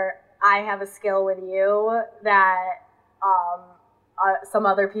where I have a skill with you that some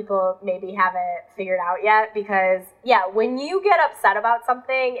other people maybe haven't figured out yet, because when you get upset about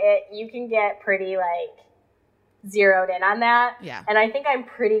something, you can get pretty zeroed in on that. Yeah. And I think I'm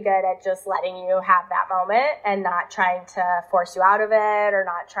pretty good at just letting you have that moment and not trying to force you out of it or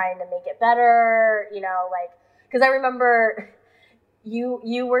not trying to make it better, because I remember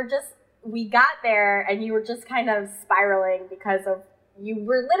you were just, we got there and you were just kind of spiraling because of, you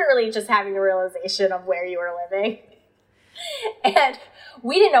were literally just having a realization of where you were living. And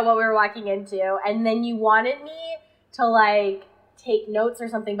we didn't know what we were walking into. And then you wanted me to take notes or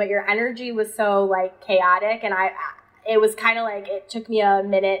something, but your energy was so chaotic. And it was kind of it took me a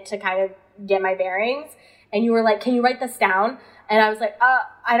minute to kind of get my bearings. And you were like, can you write this down? And I was like,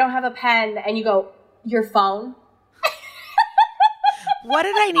 I don't have a pen. And you go, your phone? What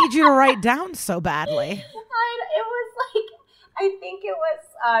did I need you to write down so badly? It was I think it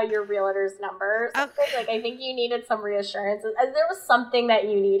was your realtor's number or something. Okay. I think you needed some reassurance. There was something that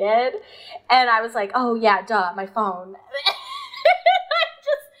you needed. And I was like, oh, yeah, duh, my phone.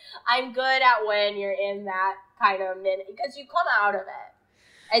 I'm good at when you're in that kind of minute, because you come out of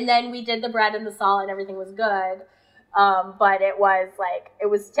it. And then we did the bread and the salt and everything was good. But it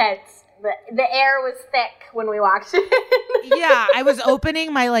was tense. The air was thick when we walked in. Yeah, I was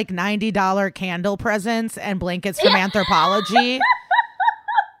opening my $90 candle presents and blankets from Anthropology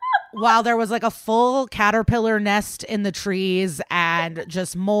while there was a full caterpillar nest in the trees and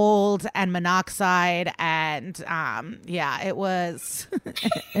just mold and monoxide and it was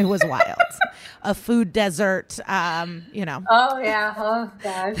it was wild. A food desert, Oh yeah, oh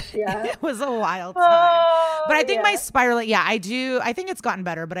gosh, yeah. It was a wild time. But I think my spiraling, I think it's gotten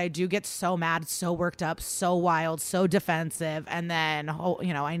better, but I do get so mad, so worked up, so wild, so defensive, and then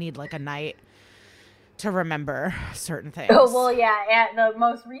I need a night to remember certain things. Oh, well, yeah. At the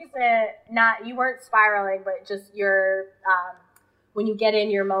most recent, you weren't spiraling, but just your, when you get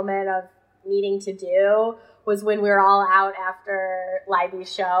in your moment of needing to do was when we were all out after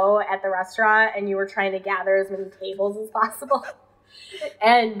Libby's show at the restaurant and you were trying to gather as many tables as possible.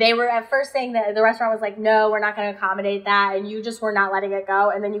 And they were at first saying that the restaurant was like, no, we're not going to accommodate that. And you just were not letting it go.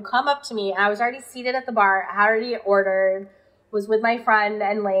 And then you come up to me and I was already seated at the bar. I already ordered, was with my friend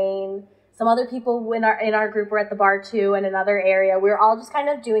and Lane. Some other people in our group were at the bar too in another area. We were all just kind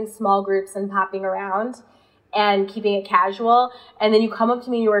of doing small groups and popping around and keeping it casual. And then you come up to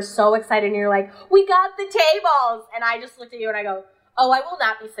me and you were so excited and you're like, we got the tables. And I just looked at you and I go, oh, I will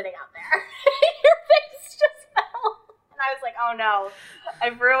not be sitting out there. Your face just fell. And I was like, oh no,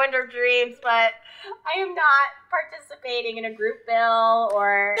 I've ruined her dreams, but I am not participating in a group bill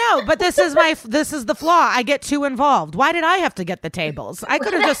or. No, but this is the flaw. I get too involved. Why did I have to get the tables? I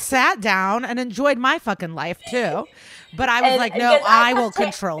could have just sat down and enjoyed my fucking life too. But I was like, no, I will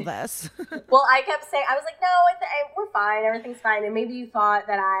control this. Well, I kept saying, I was like, no, we're fine. Everything's fine. And maybe you thought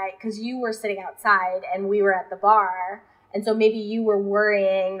that because you were sitting outside and we were at the bar. And so maybe you were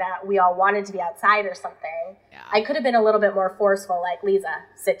worrying that we all wanted to be outside or something. Yeah. I could have been a little bit more forceful, like, Lisa,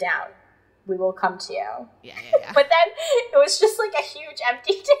 sit down. We will come to you. Yeah. But then it was just like a huge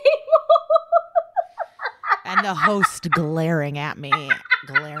empty table. And the host glaring at me,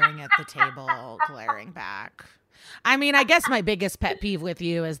 glaring at the table, glaring back. I mean, I guess my biggest pet peeve with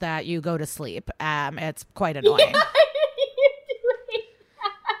you is that you go to sleep. It's quite annoying. Yeah,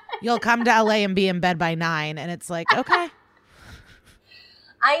 you'll come to LA and be in bed by 9, and it's like, okay.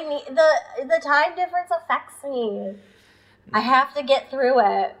 I need the time difference affects me. I have to get through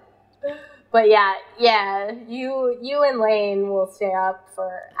it. But yeah, you and Lane will stay up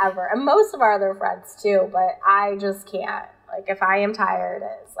forever, and most of our other friends too. But I just can't. Like, if I am tired,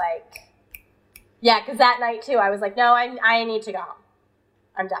 it's like. Yeah, because that night, too, I was like, no, I need to go home.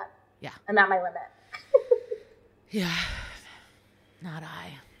 I'm done. Yeah. I'm at my limit. Yeah. Not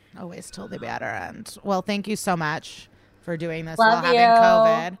I. Always till the bitter end. Well, thank you so much for doing this Love while you. having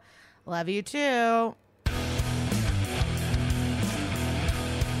COVID. Love you, too.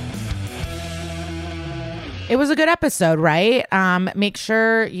 It was a good episode, right? Make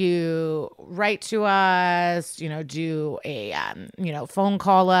sure you write to us, do a, phone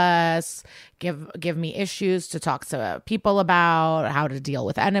call us, give me issues to talk to people about, how to deal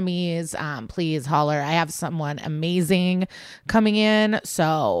with enemies. Please holler. I have someone amazing coming in.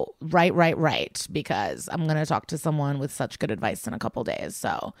 So write, because I'm going to talk to someone with such good advice in a couple days.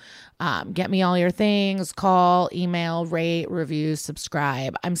 So get me all your things, call, email, rate, review,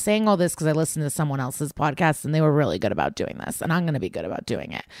 subscribe. I'm saying all this because I listened to someone else's podcast and they were really good about doing this, and I'm going to be good about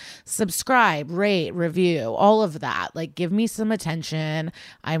doing it. Subscribe, rate, review, all of that. Like, give me some attention.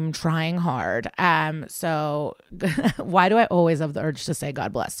 I'm trying hard. So why do I always have the urge to say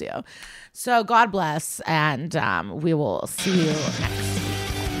God bless you? So God bless, and we will see you next week.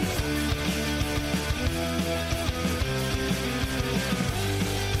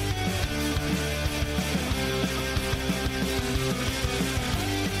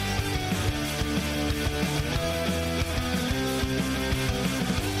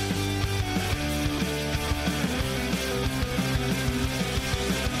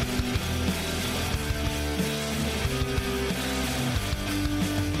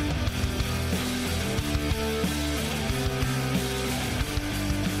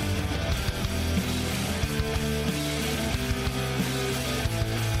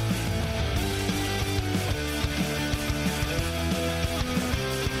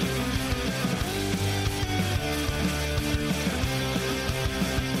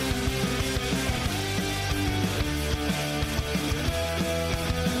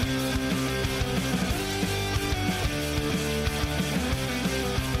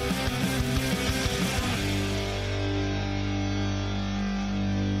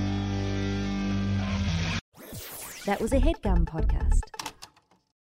 That was a HeadGum podcast.